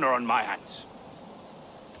dishonor on my hands.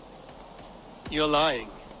 You're lying.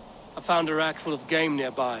 I found a rack full of game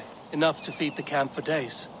nearby, enough to feed the camp for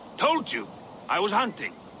days. Told you, I was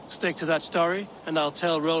hunting. Stick to that story, and I'll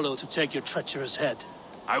tell Rollo to take your treacherous head.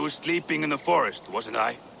 I was sleeping in the forest, wasn't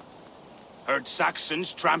I? Heard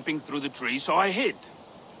Saxons tramping through the trees, so I hid.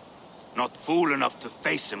 Not fool enough to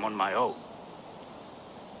face him on my own.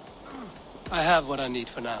 I have what I need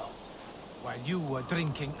for now. While you were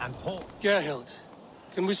drinking and Gerhild,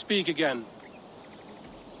 can we speak again?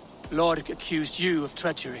 Lord accused you of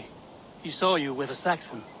treachery. He saw you with a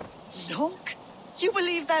Saxon. Look, you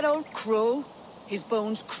believe that old crow? His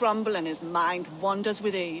bones crumble and his mind wanders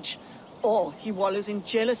with age. Or he wallows in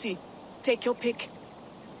jealousy. Take your pick.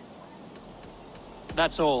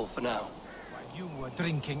 That's all for now. While you were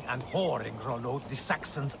drinking and whoring, Rollo, the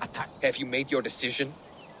Saxons attacked. Have you made your decision?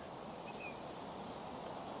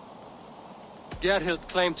 Gerhild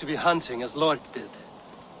claimed to be hunting as Lord did.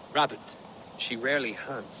 Rabbit. She rarely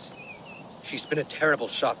hunts. She's been a terrible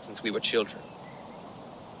shot since we were children.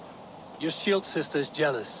 Your shield sister is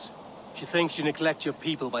jealous. She thinks you neglect your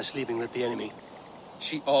people by sleeping with the enemy.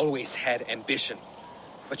 She always had ambition.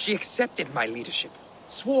 But she accepted my leadership.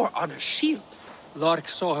 Swore on her shield. Lork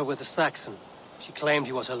saw her with a Saxon. She claimed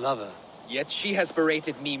he was her lover. Yet she has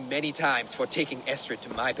berated me many times for taking Estrid to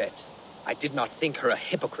my bed. I did not think her a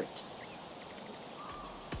hypocrite.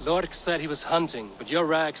 Lork said he was hunting, but your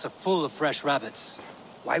rags are full of fresh rabbits.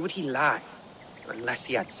 Why would he lie? Unless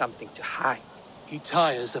he had something to hide. He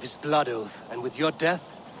tires of his blood oath, and with your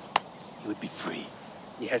death, he would be free.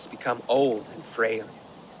 He has become old and frail.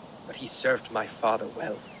 but he served my father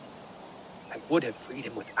well. I would have freed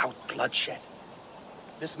him without bloodshed.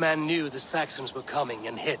 This man knew the Saxons were coming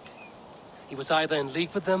and hid. He was either in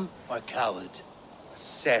league with them or a coward. A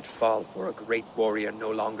sad fall for a great warrior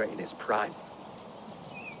no longer in his prime.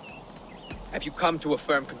 Have you come to a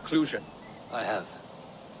firm conclusion? I have.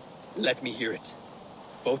 Let me hear it.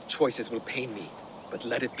 Both choices will pain me, but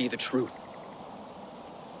let it be the truth.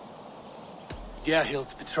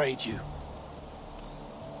 Gerhild betrayed you.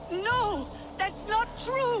 No! That's not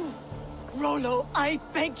true! Rollo, I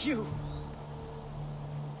beg you!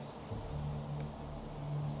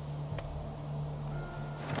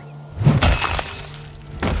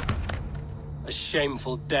 A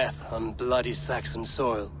shameful death on bloody Saxon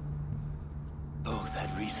soil. Both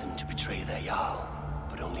had reason to betray their Jarl,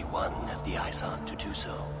 but only one had the eyes on to do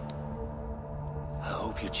so. I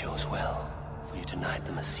hope you chose well, for you denied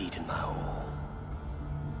them a seat in my hall.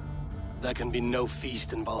 There can be no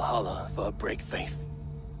feast in Valhalla for a break faith.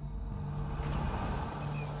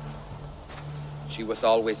 She was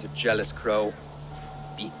always a jealous crow,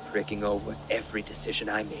 beak pricking over every decision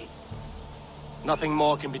I made. Nothing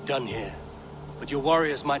more can be done here, but your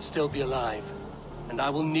warriors might still be alive, and I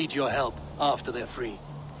will need your help after they're free.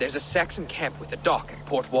 There's a Saxon camp with a dock at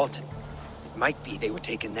Port Walton. It might be they were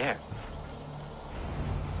taken there.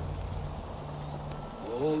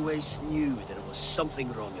 Always knew there was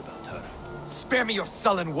something wrong about her. Spare me your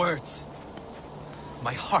sullen words.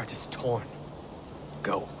 My heart is torn.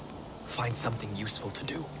 Go. Find something useful to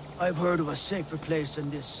do. I've heard of a safer place than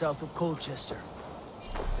this south of Colchester.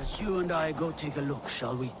 Let's you and I go take a look,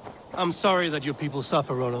 shall we? I'm sorry that your people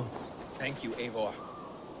suffer, Rollo. Thank you, Eivor.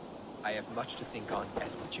 I have much to think on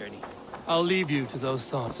as we journey. I'll leave you to those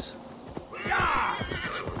thoughts.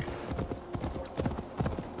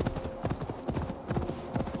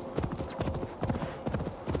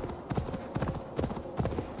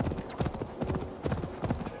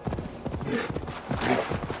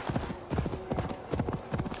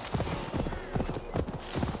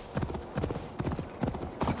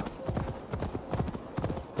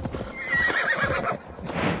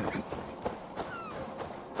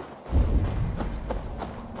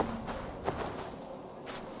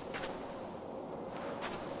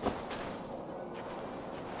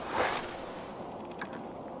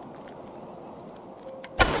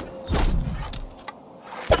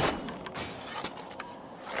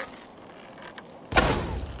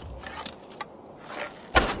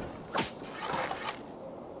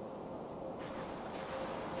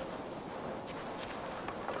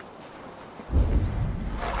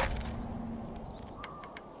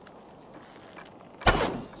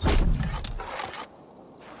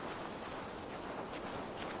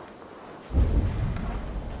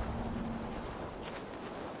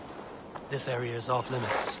 This area is off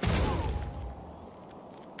limits.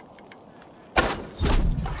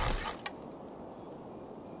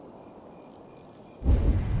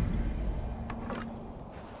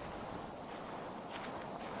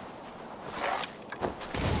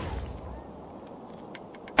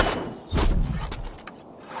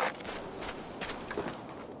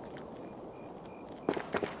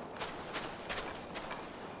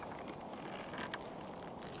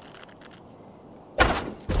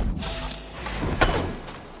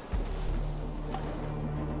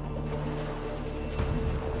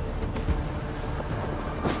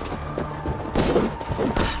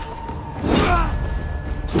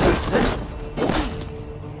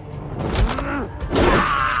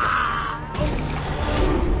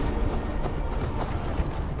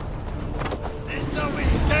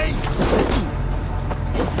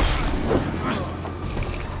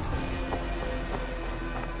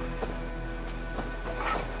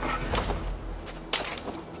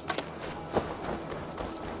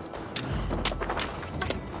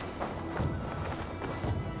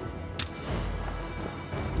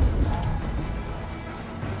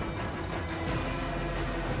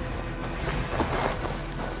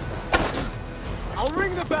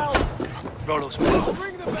 Rollo's men,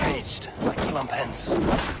 caged like plump hens.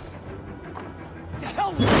 To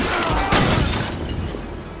hell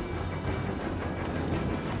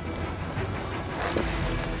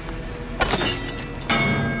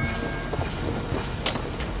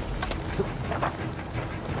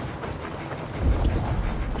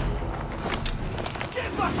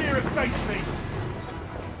Get back here and face me!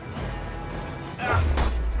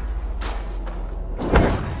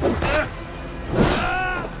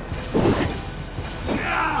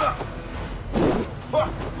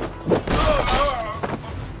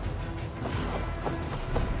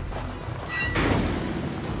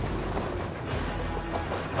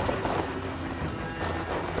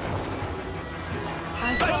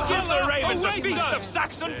 Let's get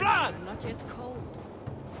Saxon blood! Not yet cold.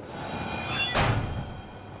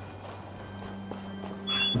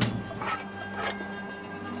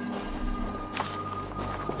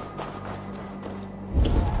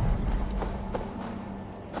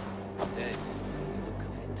 Dead. Look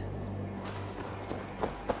of it.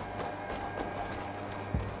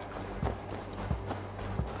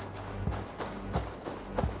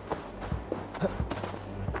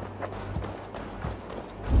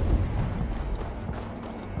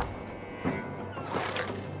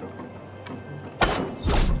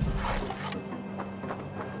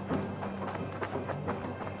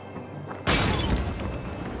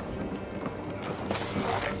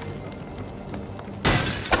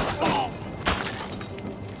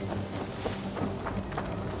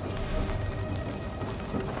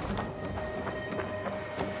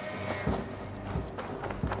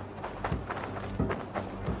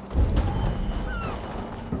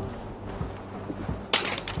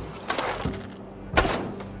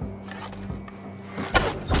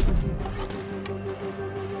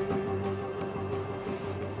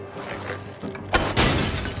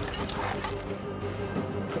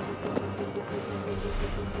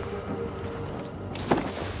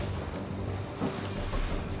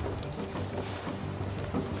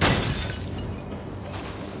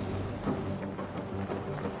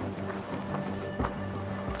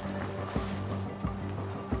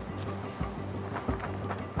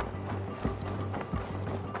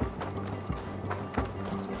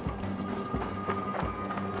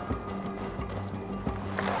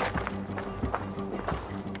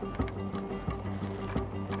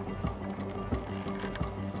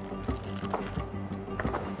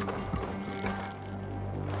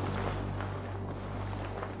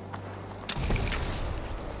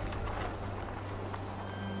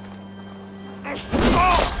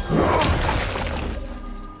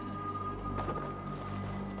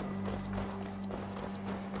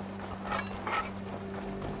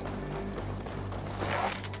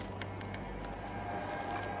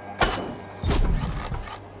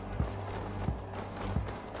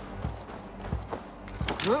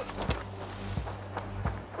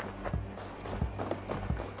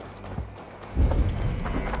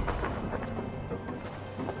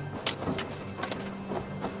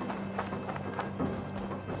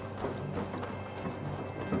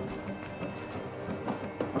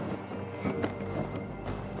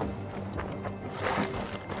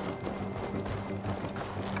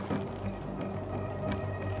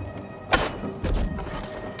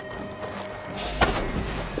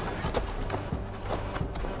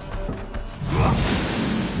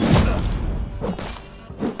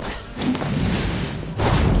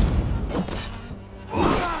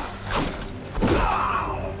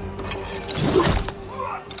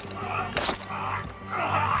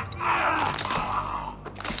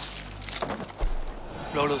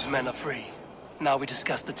 Rollo's men are free. Now we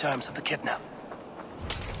discuss the terms of the kidnap.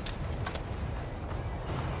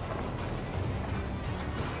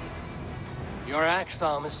 Your axe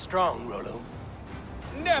arm is strong, Rollo.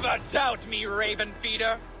 Never doubt me, Raven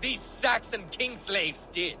Feeder. These Saxon king slaves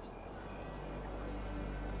did.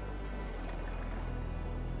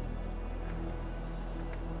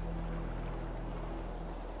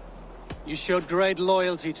 You showed great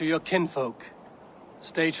loyalty to your kinfolk.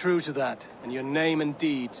 Stay true to that, and your name and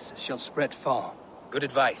deeds shall spread far. Good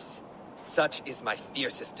advice. Such is my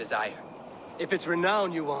fiercest desire. If it's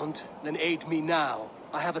renown you want, then aid me now.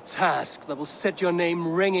 I have a task that will set your name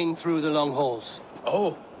ringing through the long halls.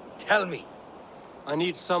 Oh, tell me. I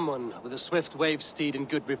need someone with a swift wave steed in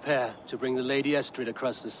good repair to bring the Lady Estrid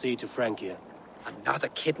across the sea to Francia. Another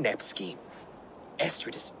kidnap scheme.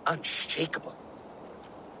 Estrid is unshakable.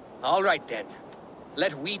 All right then.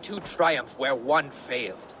 Let we two triumph where one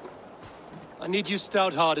failed. I need you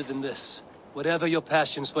stout-hearted in this, whatever your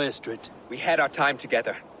passions for Estrid. We had our time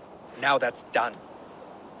together. Now that's done.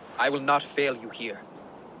 I will not fail you here,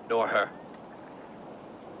 nor her.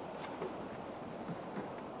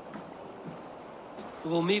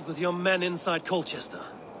 We will meet with your men inside Colchester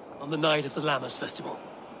on the night of the Lammas Festival.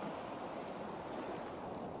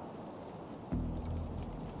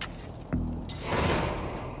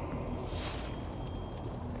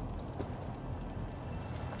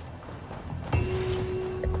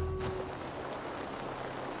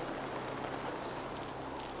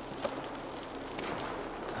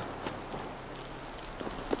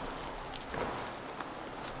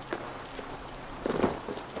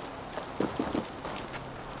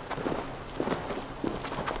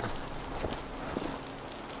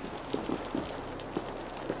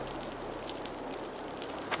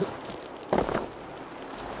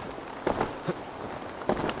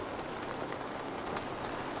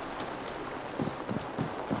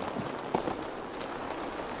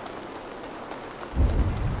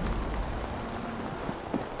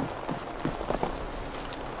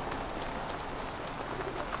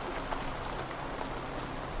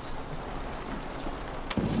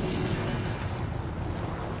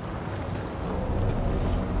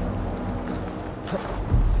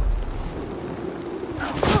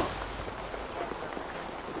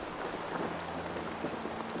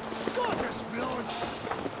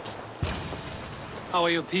 How are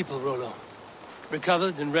your people, Rollo?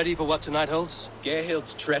 Recovered and ready for what tonight holds?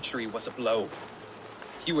 Gerhild's treachery was a blow.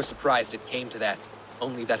 Few were surprised it came to that,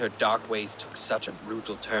 only that her dark ways took such a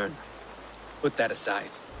brutal turn. Put that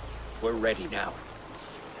aside. We're ready now.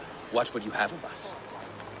 What would you have of us?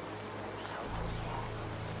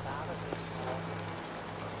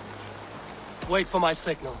 Wait for my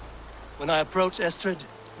signal. When I approach Estrid,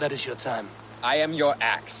 that is your time. I am your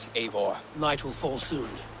axe, Eivor. Night will fall soon.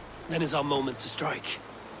 Then is our moment to strike.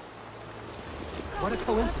 What a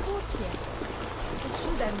coincidence.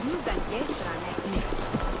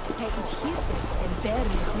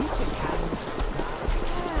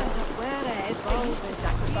 They used to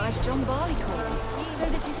sacrifice John Barleycorn, so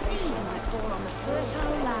that his seed might fall on the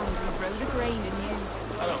fertile land and grow the grain anew.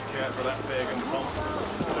 I don't care for that pagan pomp.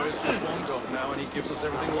 There is just one God now, and he gives us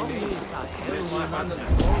everything we need. And it's my hand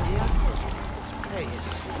that's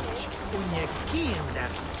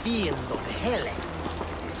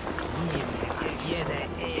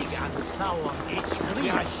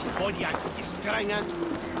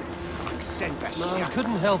I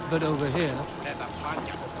couldn't help but overhear.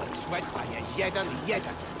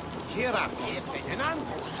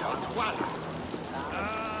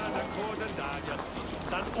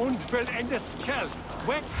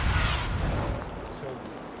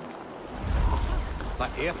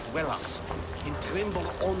 The earth wills, in tremble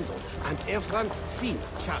ondo, and everyone fin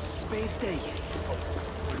chat spade day.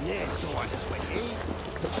 Ne doors with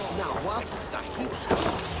now what the heat.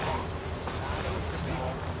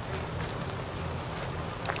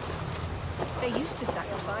 They used to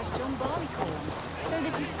sacrifice John Barleycorn, so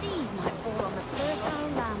that his seed might fall on the fertile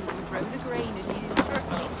land and grow the grain anew.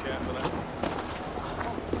 I don't care for that.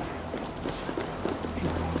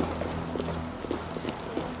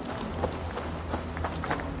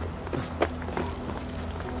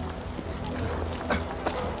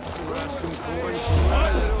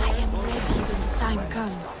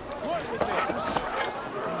 Comes.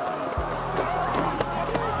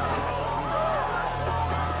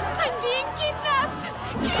 I'm being kidnapped!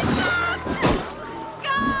 Kidnapped!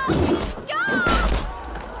 Guards! Guards!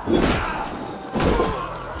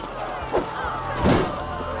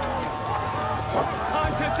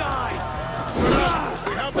 Time to die!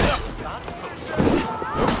 We help it up!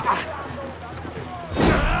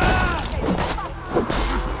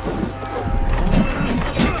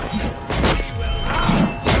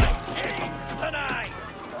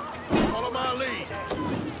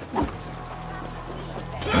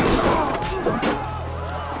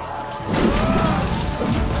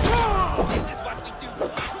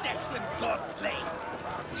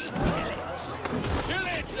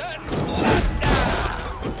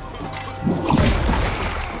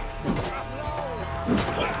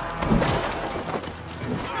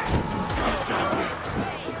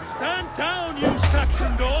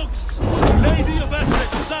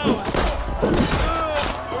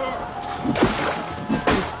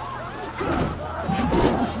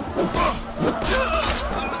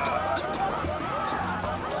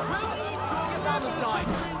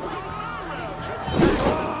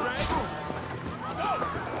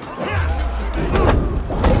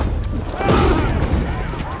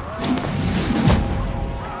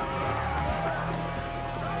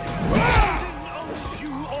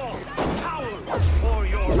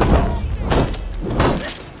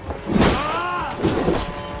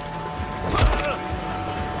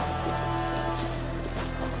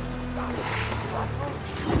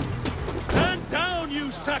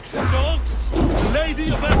 Saxon dogs! The Lady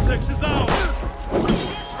of Essex is ours!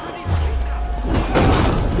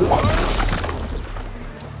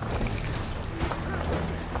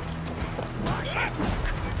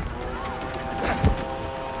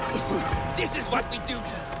 This is what we do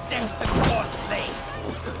to Saxon court slaves.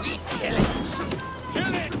 We pillage.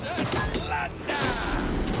 Pillage and plunder!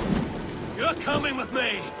 You're coming with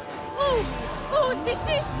me! Oh,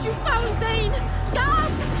 desist, you foul Dane!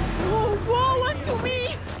 Guards! Oh, woe unto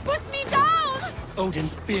me! Put me down!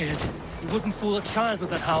 Odin's beard. You wouldn't fool a child with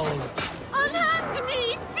that howl. Unhand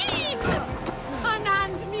me, fiend!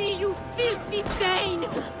 Unhand me, you filthy Dane!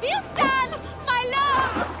 Bilstan! My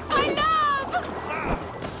love! My love!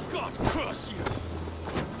 God curse you!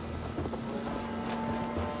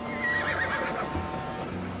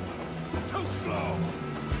 Too slow!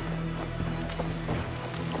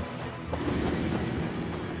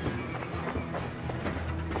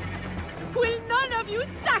 Will none of you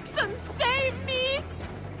Saxons save me?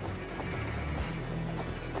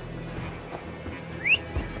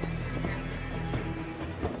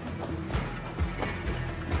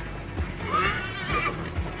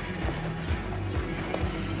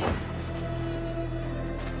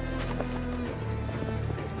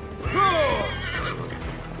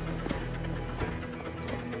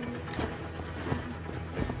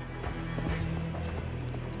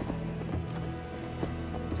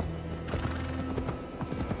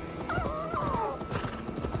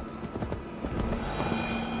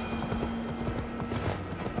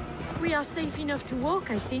 we are safe enough to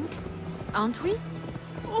walk, I think. Aren't we?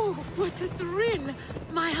 Oh, what a thrill!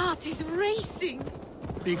 My heart is racing!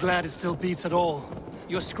 Be glad it still beats at all.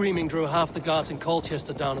 Your screaming drew half the guards in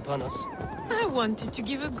Colchester down upon us. I wanted to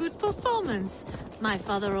give a good performance. My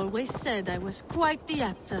father always said I was quite the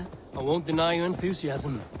actor. I won't deny your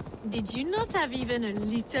enthusiasm. Did you not have even a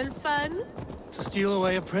little fun? To steal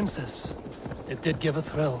away a princess. It did give a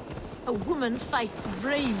thrill. A woman fights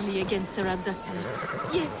bravely against her abductors.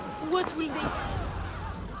 Yet, what will they...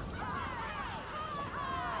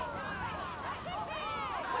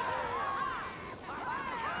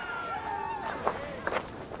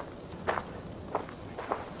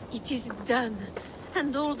 It is done.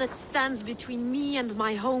 And all that stands between me and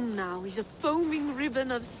my home now is a foaming ribbon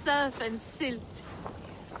of surf and silt.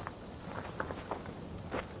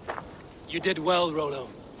 You did well, Rollo.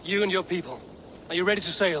 You and your people. Are you ready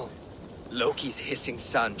to sail? Loki's hissing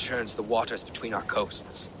sun churns the waters between our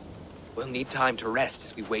coasts. We'll need time to rest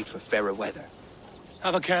as we wait for fairer weather.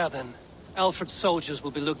 Have a care, then. Alfred's soldiers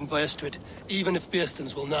will be looking for Estrid, even if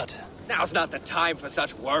Beerston's will not. Now's not the time for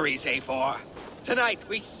such worries, A4. Tonight,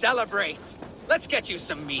 we celebrate! Let's get you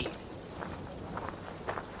some mead.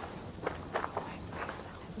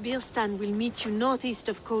 Beerstan will meet you northeast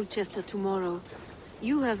of Colchester tomorrow.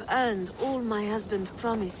 You have earned all my husband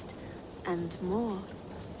promised, and more.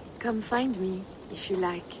 Come find me, if you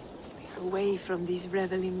like, away from these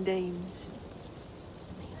reveling Danes.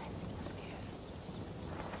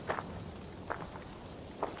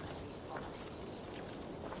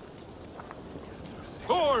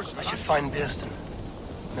 I should find Beerston.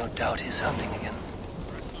 No doubt he's hunting again.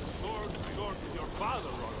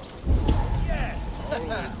 Yes!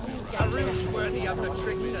 A room worthy of the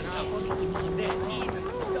trickster now. They're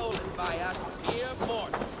even stolen by us mere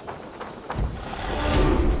mortals.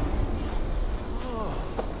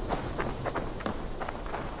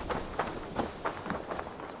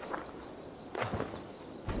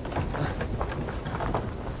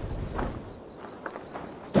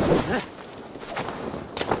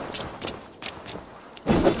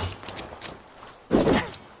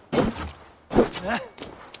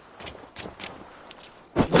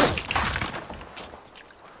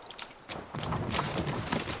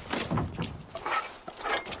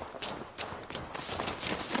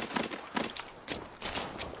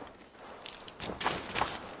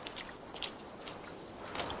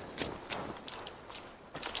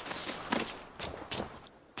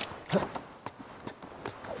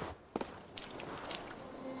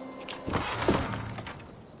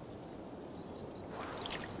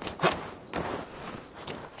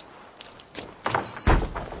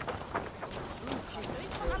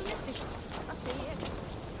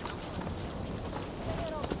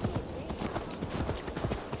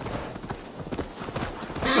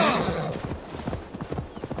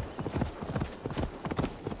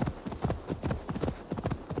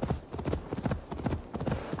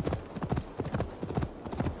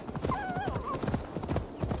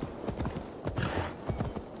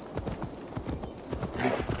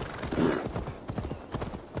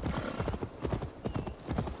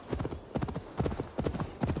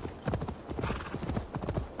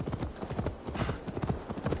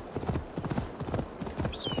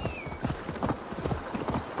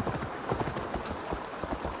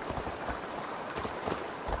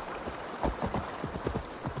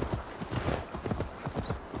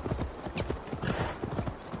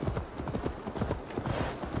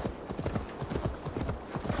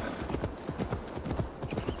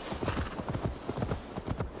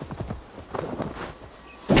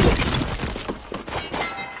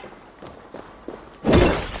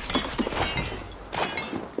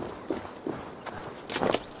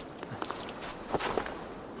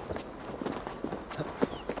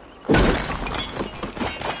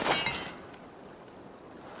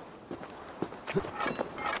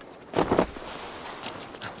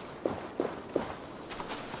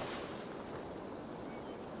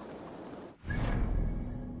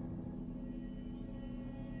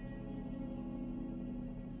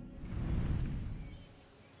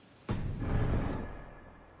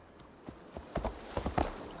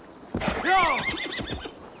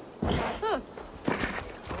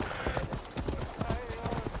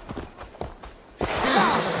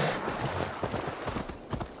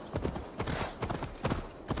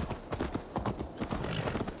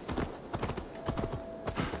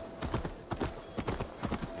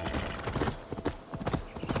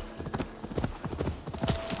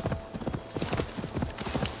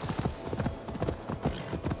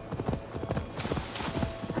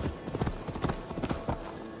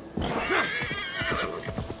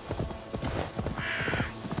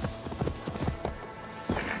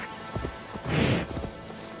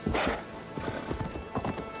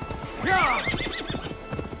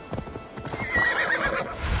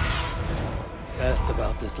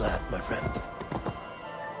 lad, my friend.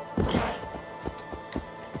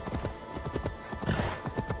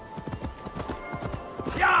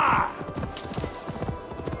 Yeah!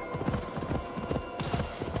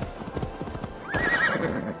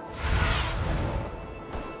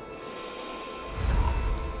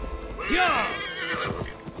 Yeah!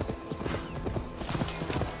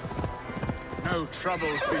 No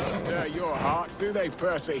troubles bestir your heart, do they,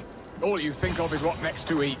 Percy? All you think of is what next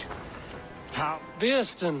to eat. How?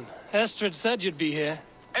 Beerston, Estrid said you'd be here.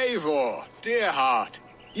 Eivor, dear heart.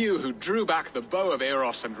 You who drew back the bow of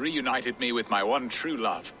Eros and reunited me with my one true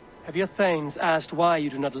love. Have your thanes asked why you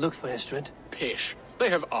do not look for Estrid? Pish. They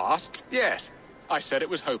have asked, yes. I said it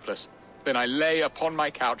was hopeless. Then I lay upon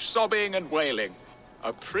my couch, sobbing and wailing.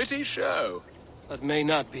 A pretty show. That may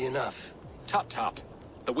not be enough. Tut-tut.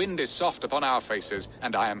 The wind is soft upon our faces,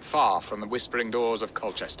 and I am far from the whispering doors of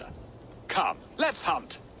Colchester. Come, let's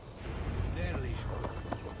hunt!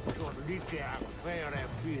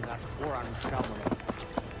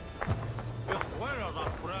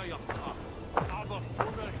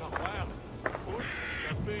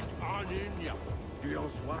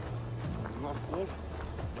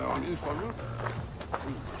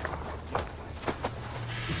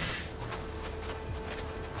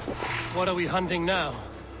 What are we hunting now?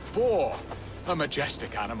 Boar. A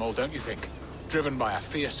majestic animal, don't you think? Driven by a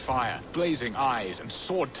fierce fire, blazing eyes, and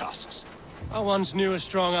sword tusks. I once knew a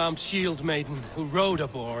strong-armed shield maiden who rode a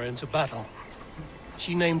boar into battle.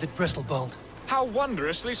 She named it Bristolbolt. How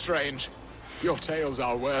wondrously strange. Your tales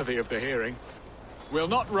are worthy of the hearing. We'll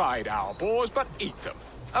not ride our boars, but eat them.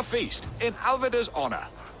 A feast, in Alvida's honor.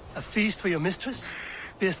 A feast for your mistress?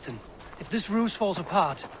 Beerston, if this ruse falls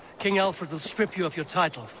apart, King Alfred will strip you of your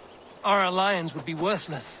title. Our alliance would be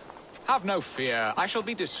worthless. Have no fear, I shall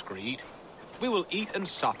be discreet. We will eat and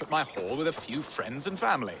sup at my hall with a few friends and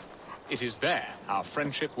family. It is there our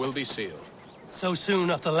friendship will be sealed. So soon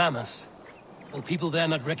after Lammas? Will people there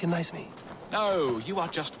not recognize me? No, you are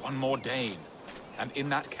just one more Dane. And in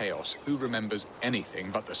that chaos, who remembers anything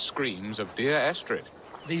but the screams of dear Estrid?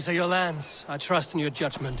 These are your lands. I trust in your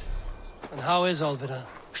judgment. And how is Alvida?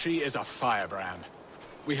 She is a firebrand.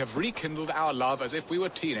 We have rekindled our love as if we were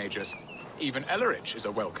teenagers. Even Ellerich is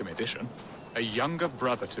a welcome addition. A younger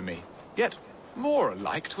brother to me, yet more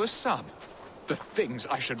alike to a son. The things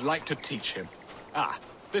I should like to teach him. Ah,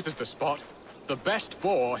 this is the spot. The best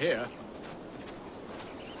boar here.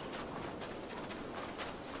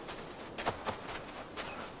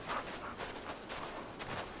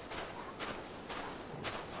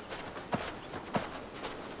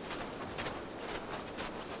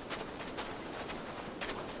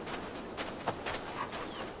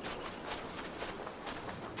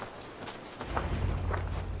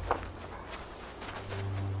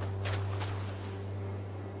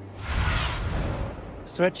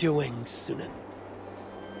 Stretch your wings, Sunan.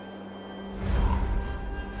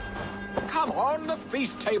 Come on, the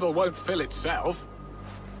feast table won't fill itself.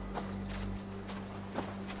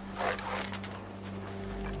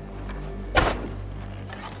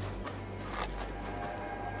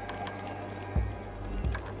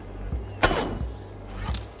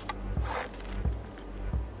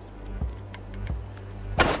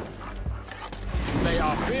 They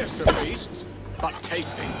are fearsome beasts, but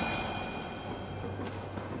tasty.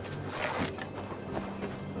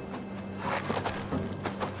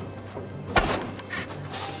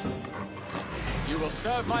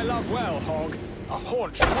 Serve my love well, Hog. A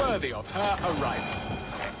haunch worthy of her arrival.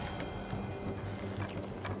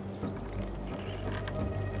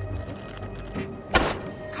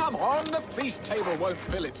 Come on, the feast table won't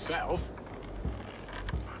fill itself.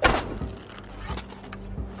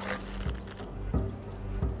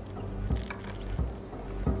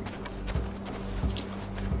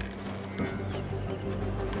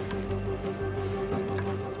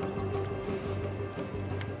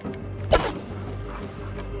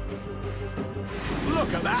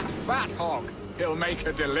 Look at that fat hog. He'll make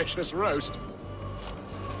a delicious roast.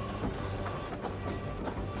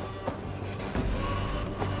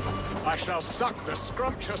 I shall suck the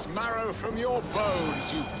scrumptious marrow from your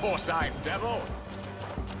bones, you porcine devil.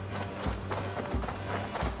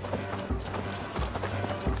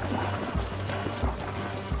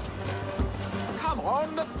 Come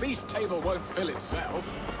on, the feast table won't fill itself.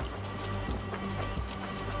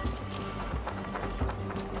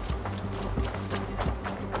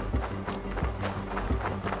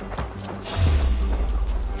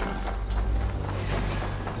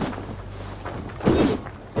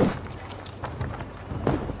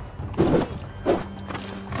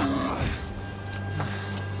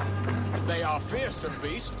 Fearsome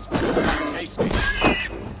beasts, but tasty.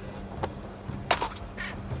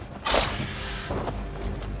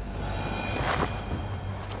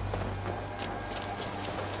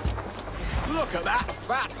 Look at that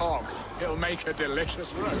fat hog. He'll make a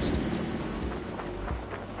delicious roast.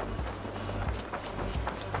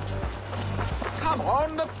 Come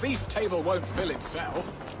on, the feast table won't fill itself.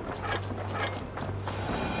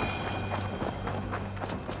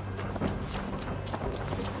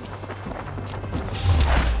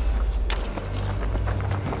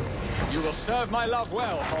 You will serve my love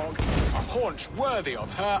well, hog. A haunch worthy of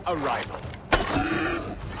her arrival.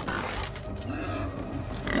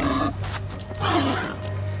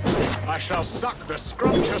 I shall suck the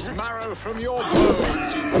scrumptious marrow from your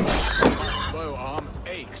bones, you bow arm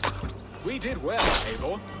aches. We did well,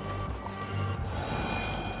 Eivor.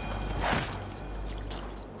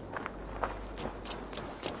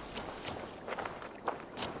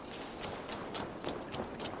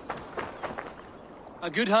 A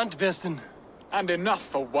good hunt, Beston. And enough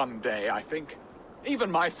for one day, I think.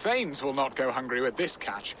 Even my thanes will not go hungry with this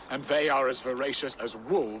catch, and they are as voracious as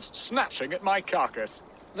wolves snatching at my carcass.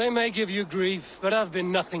 They may give you grief, but I've been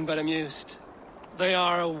nothing but amused. They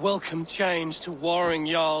are a welcome change to warring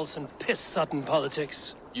jarls and piss-sudden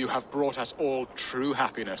politics. You have brought us all true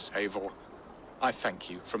happiness, Eivor. I thank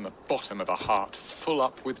you from the bottom of a heart full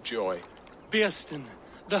up with joy. Beston,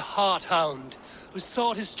 the Heart-Hound, who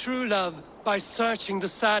sought his true love by searching the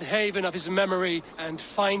sad haven of his memory and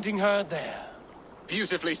finding her there.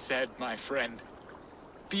 Beautifully said, my friend.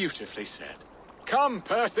 Beautifully said. Come,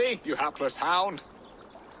 Percy, you hapless hound.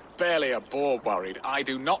 Barely a boar worried. I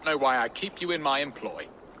do not know why I keep you in my employ.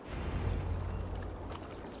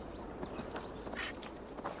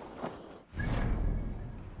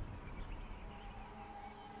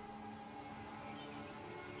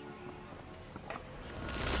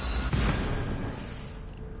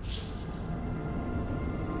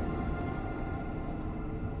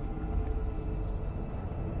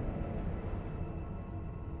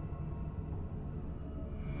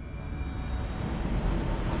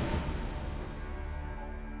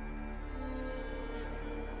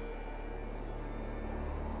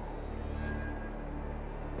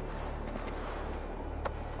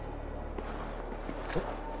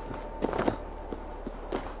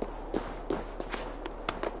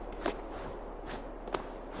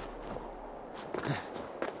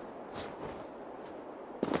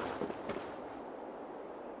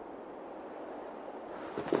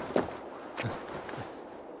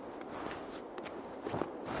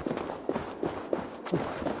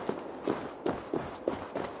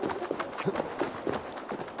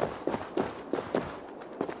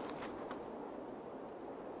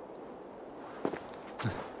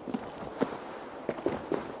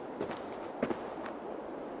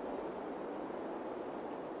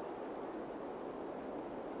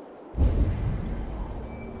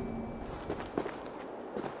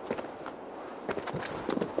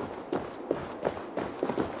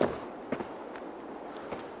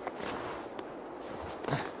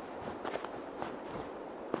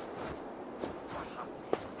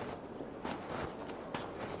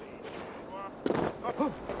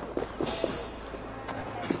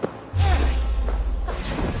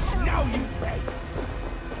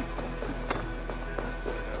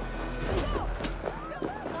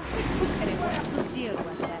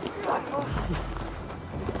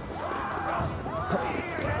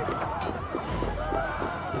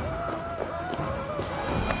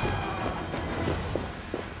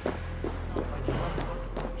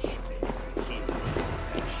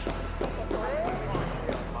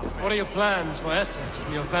 What are your plans for Essex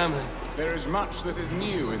and your family? There is much that is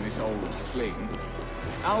new in this old fling.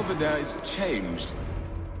 Alvida is changed.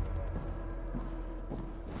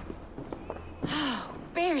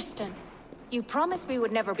 Bearston, you promised we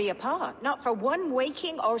would never be apart, not for one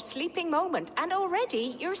waking or sleeping moment, and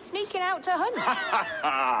already you're sneaking out to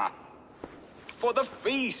hunt. For the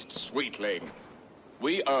feast, sweetling.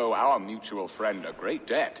 We owe our mutual friend a great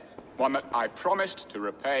debt. One that I promised to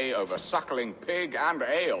repay over suckling pig and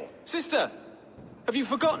ale. Sister, have you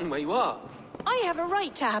forgotten where you are? I have a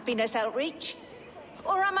right to happiness, Outreach.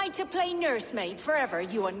 Or am I to play nursemaid forever,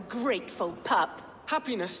 you ungrateful pup?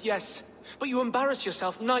 Happiness, yes. But you embarrass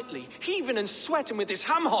yourself nightly, heaving and sweating with this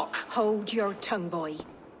ham-hock. Hold your tongue, boy.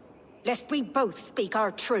 Lest we both speak our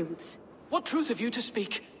truths. What truth have you to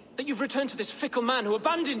speak? That you've returned to this fickle man who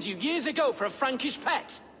abandoned you years ago for a Frankish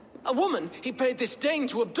pet? A woman he paid this Dane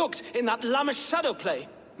to abduct in that lammish shadow play?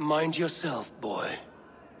 Mind yourself, boy.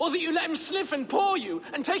 Or that you let him sniff and paw you,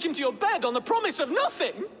 and take him to your bed on the promise of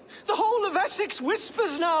nothing? The whole of Essex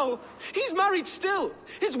whispers now. He's married still,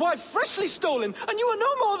 his wife freshly stolen, and you are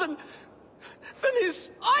no more than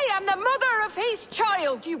his... I am the mother of his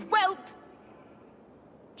child, you whelp!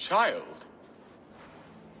 Child?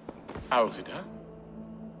 Alvida?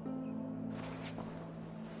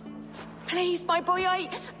 Please, my boy, I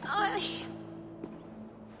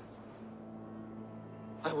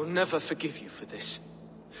will never forgive you for this.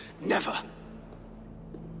 Never.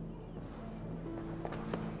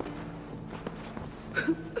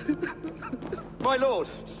 My lord,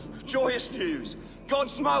 joyous news. God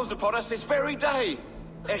smiles upon us this very day.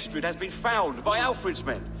 Estrid has been found by Alfred's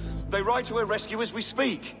men. They ride to her rescue as we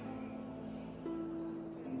speak.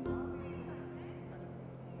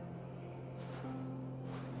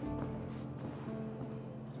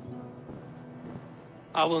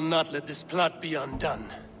 I will not let this plot be undone.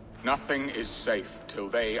 Nothing is safe till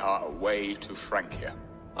they are away to Francia.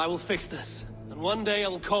 I will fix this, and one day I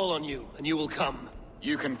will call on you, and you will come.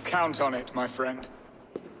 You can count on it, my friend.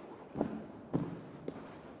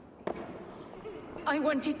 I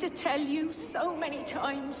wanted to tell you so many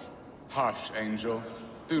times. Hush, Angel.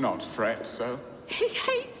 Do not fret so. He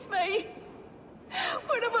hates me.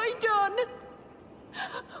 What have I done?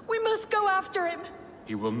 We must go after him.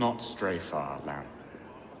 He will not stray far, Lamb.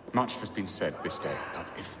 Much has been said this day,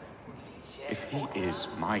 but if he is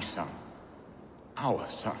my son, our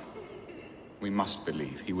son, we must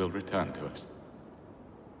believe he will return to us.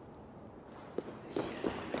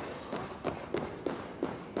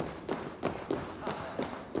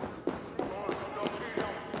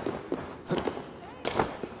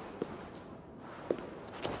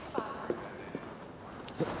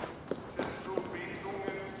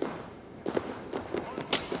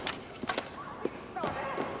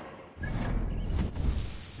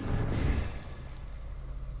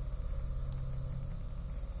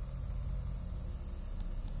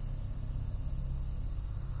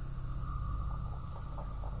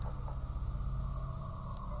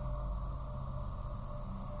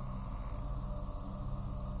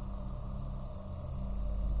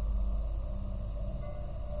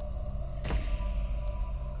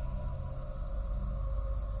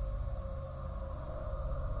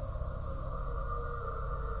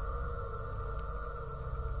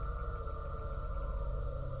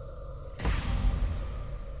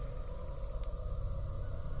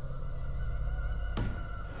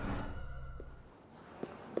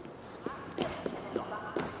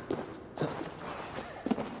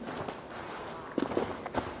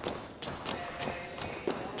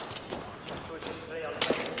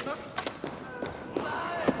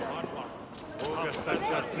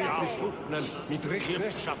 Mit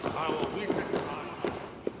Rechne.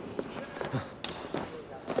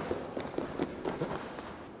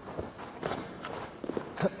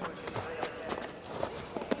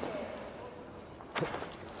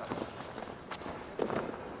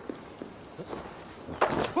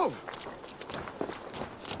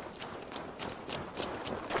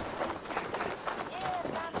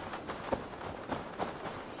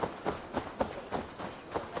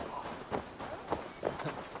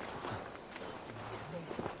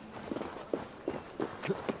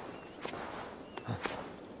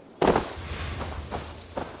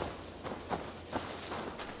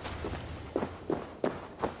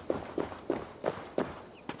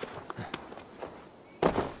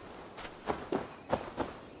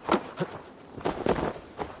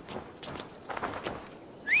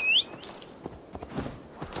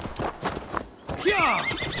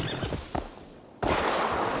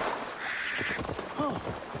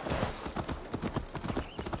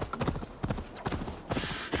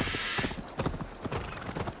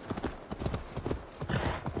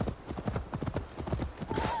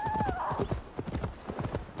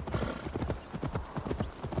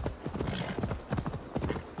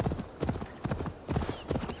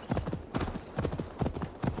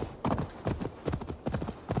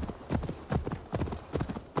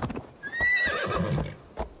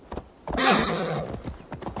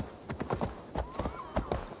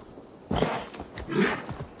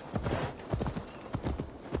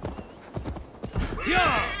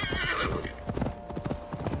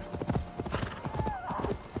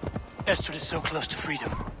 Estrid is so close to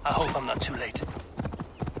freedom. I hope I'm not too late.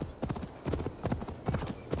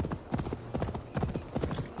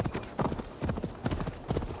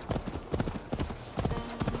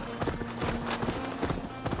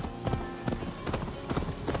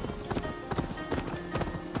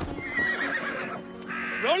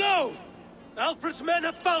 Rollo! Alfred's men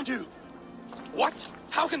have found you! What?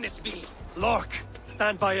 How can this be? Lork,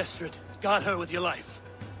 stand by Estrid. Guard her with your life.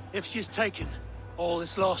 If she's taken, all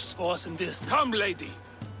is lost for us in business. Come, lady.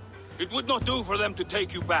 It would not do for them to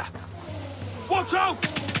take you back. Watch out!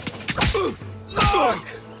 Lork!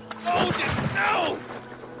 Hold it now!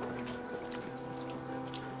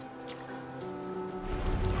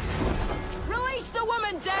 Release the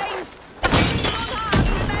woman, Danes! Not hard,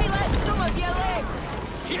 we may let some of you live!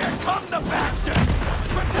 Here! Come the bastard!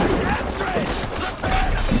 Protect Astrid!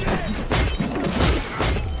 Prepare the ship!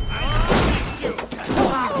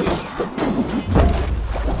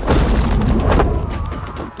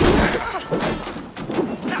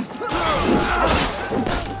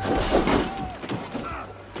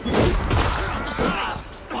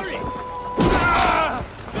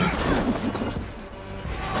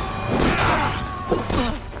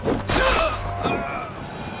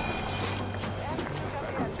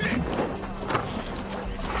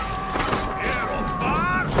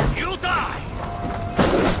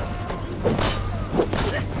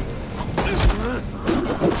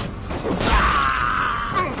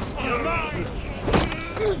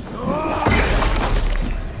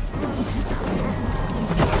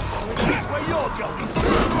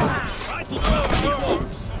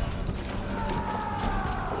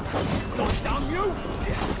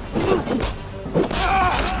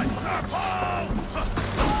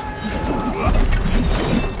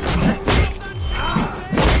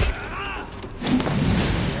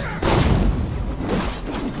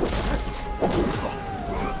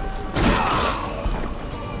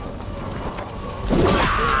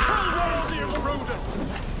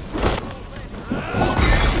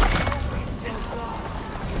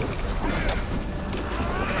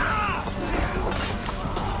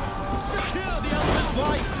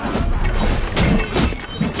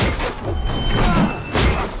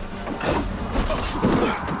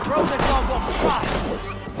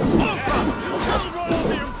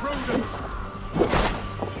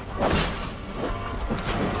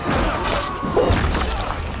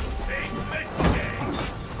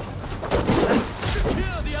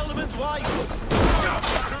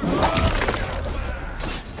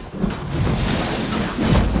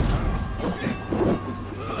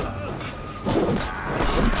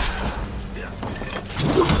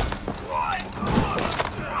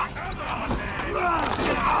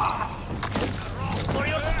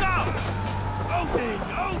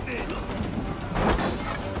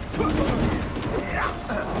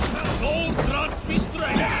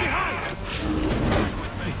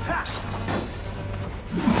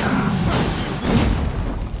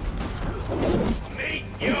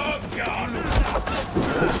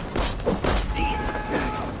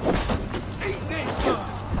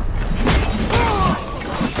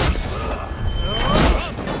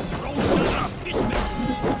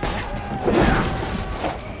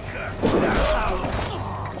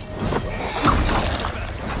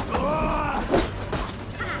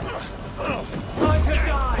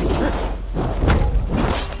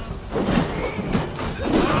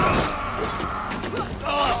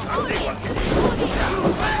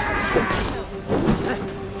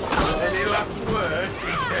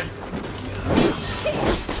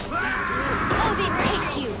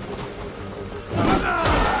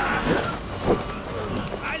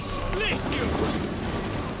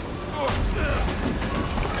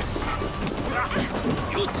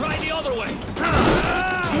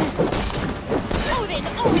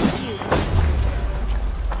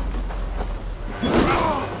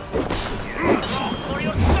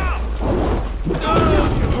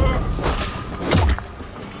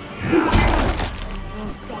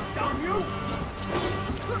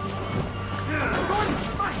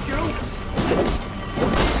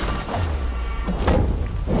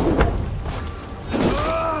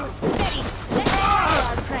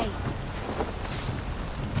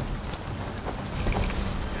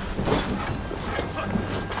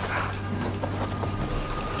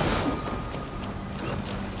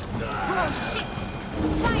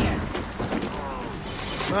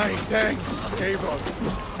 My thanks, Avon.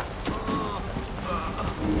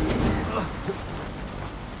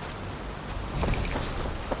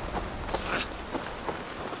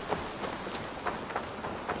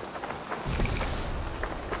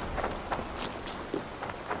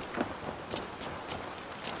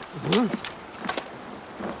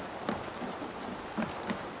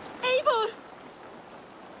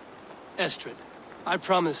 Estrid, I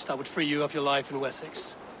promised I would free you of your life in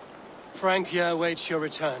Wessex. Francia awaits your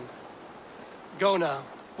return. Go now,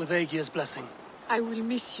 with Aegir's blessing. I will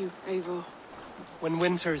miss you, Eivor. When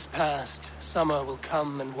winter is past, summer will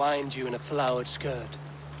come and wind you in a flowered skirt.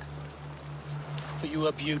 For you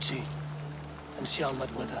are beauty, and shall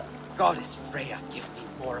not wither. Goddess Freya, give me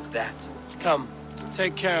more of that. Come,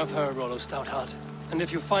 take care of her, Rollo Stoutheart. And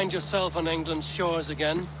if you find yourself on England's shores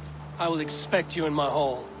again, I will expect you in my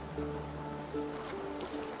hall.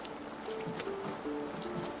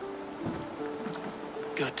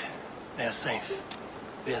 Good. They are safe.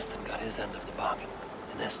 Björsten got his end of the bargain,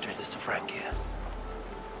 and Estrid is to Francia.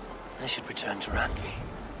 I should return to Randvi.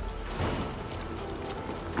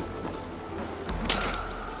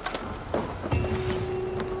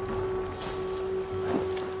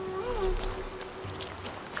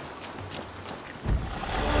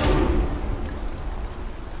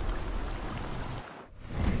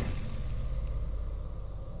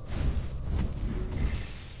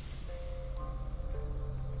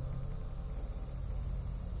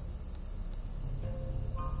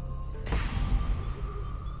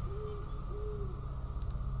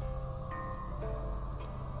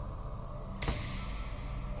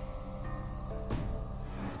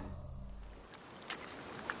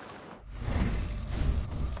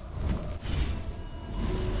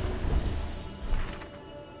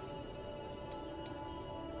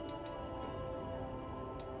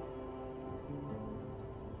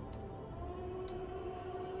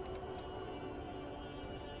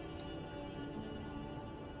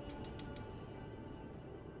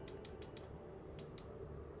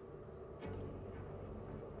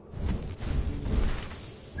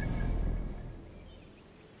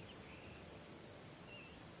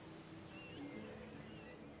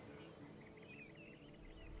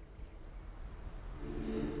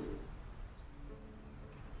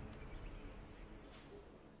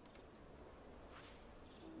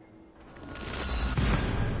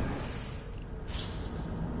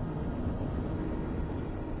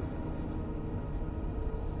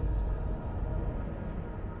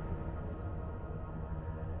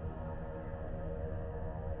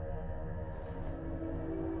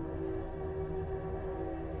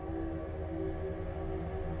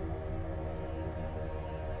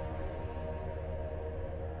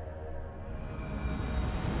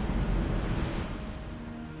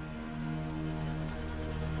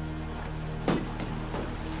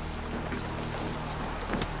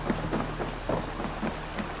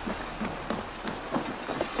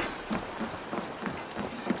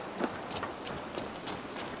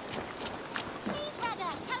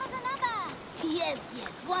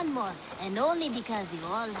 one more, and only because you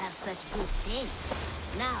all have such good taste.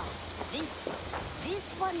 Now,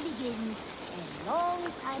 this one begins a long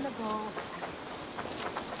time ago.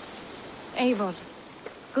 Eivor,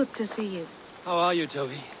 good to see you. How are you,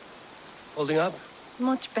 Toby? Holding up?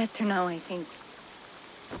 Much better now, I think.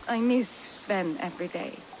 I miss Sven every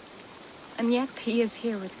day. And yet he is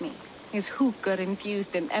here with me. His hookah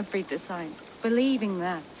infused in every design. Believing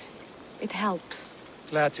that, it helps.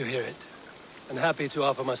 Glad to hear it. And happy to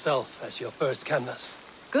offer myself as your first canvas.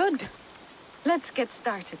 Good. Let's get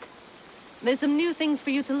started. There's some new things for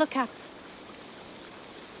you to look at.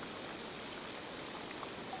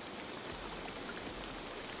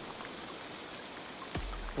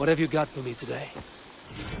 What have you got for me today?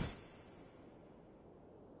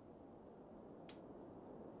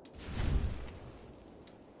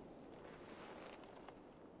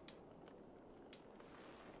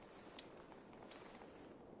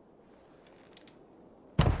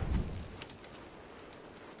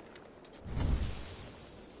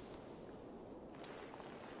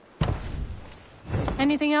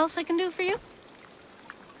 Anything else I can do for you?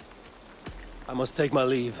 I must take my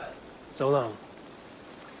leave. So long.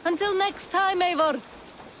 Until next time, Eivor!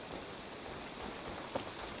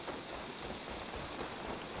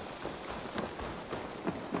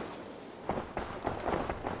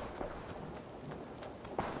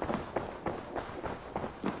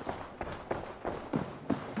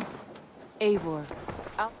 Eivor.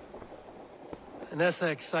 In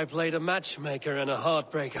Essex, I played a matchmaker and a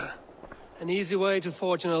heartbreaker. An easy way to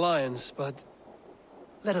forge an alliance, but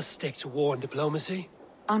let us stick to war and diplomacy.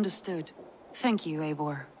 Understood. Thank you,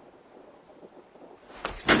 Eivor.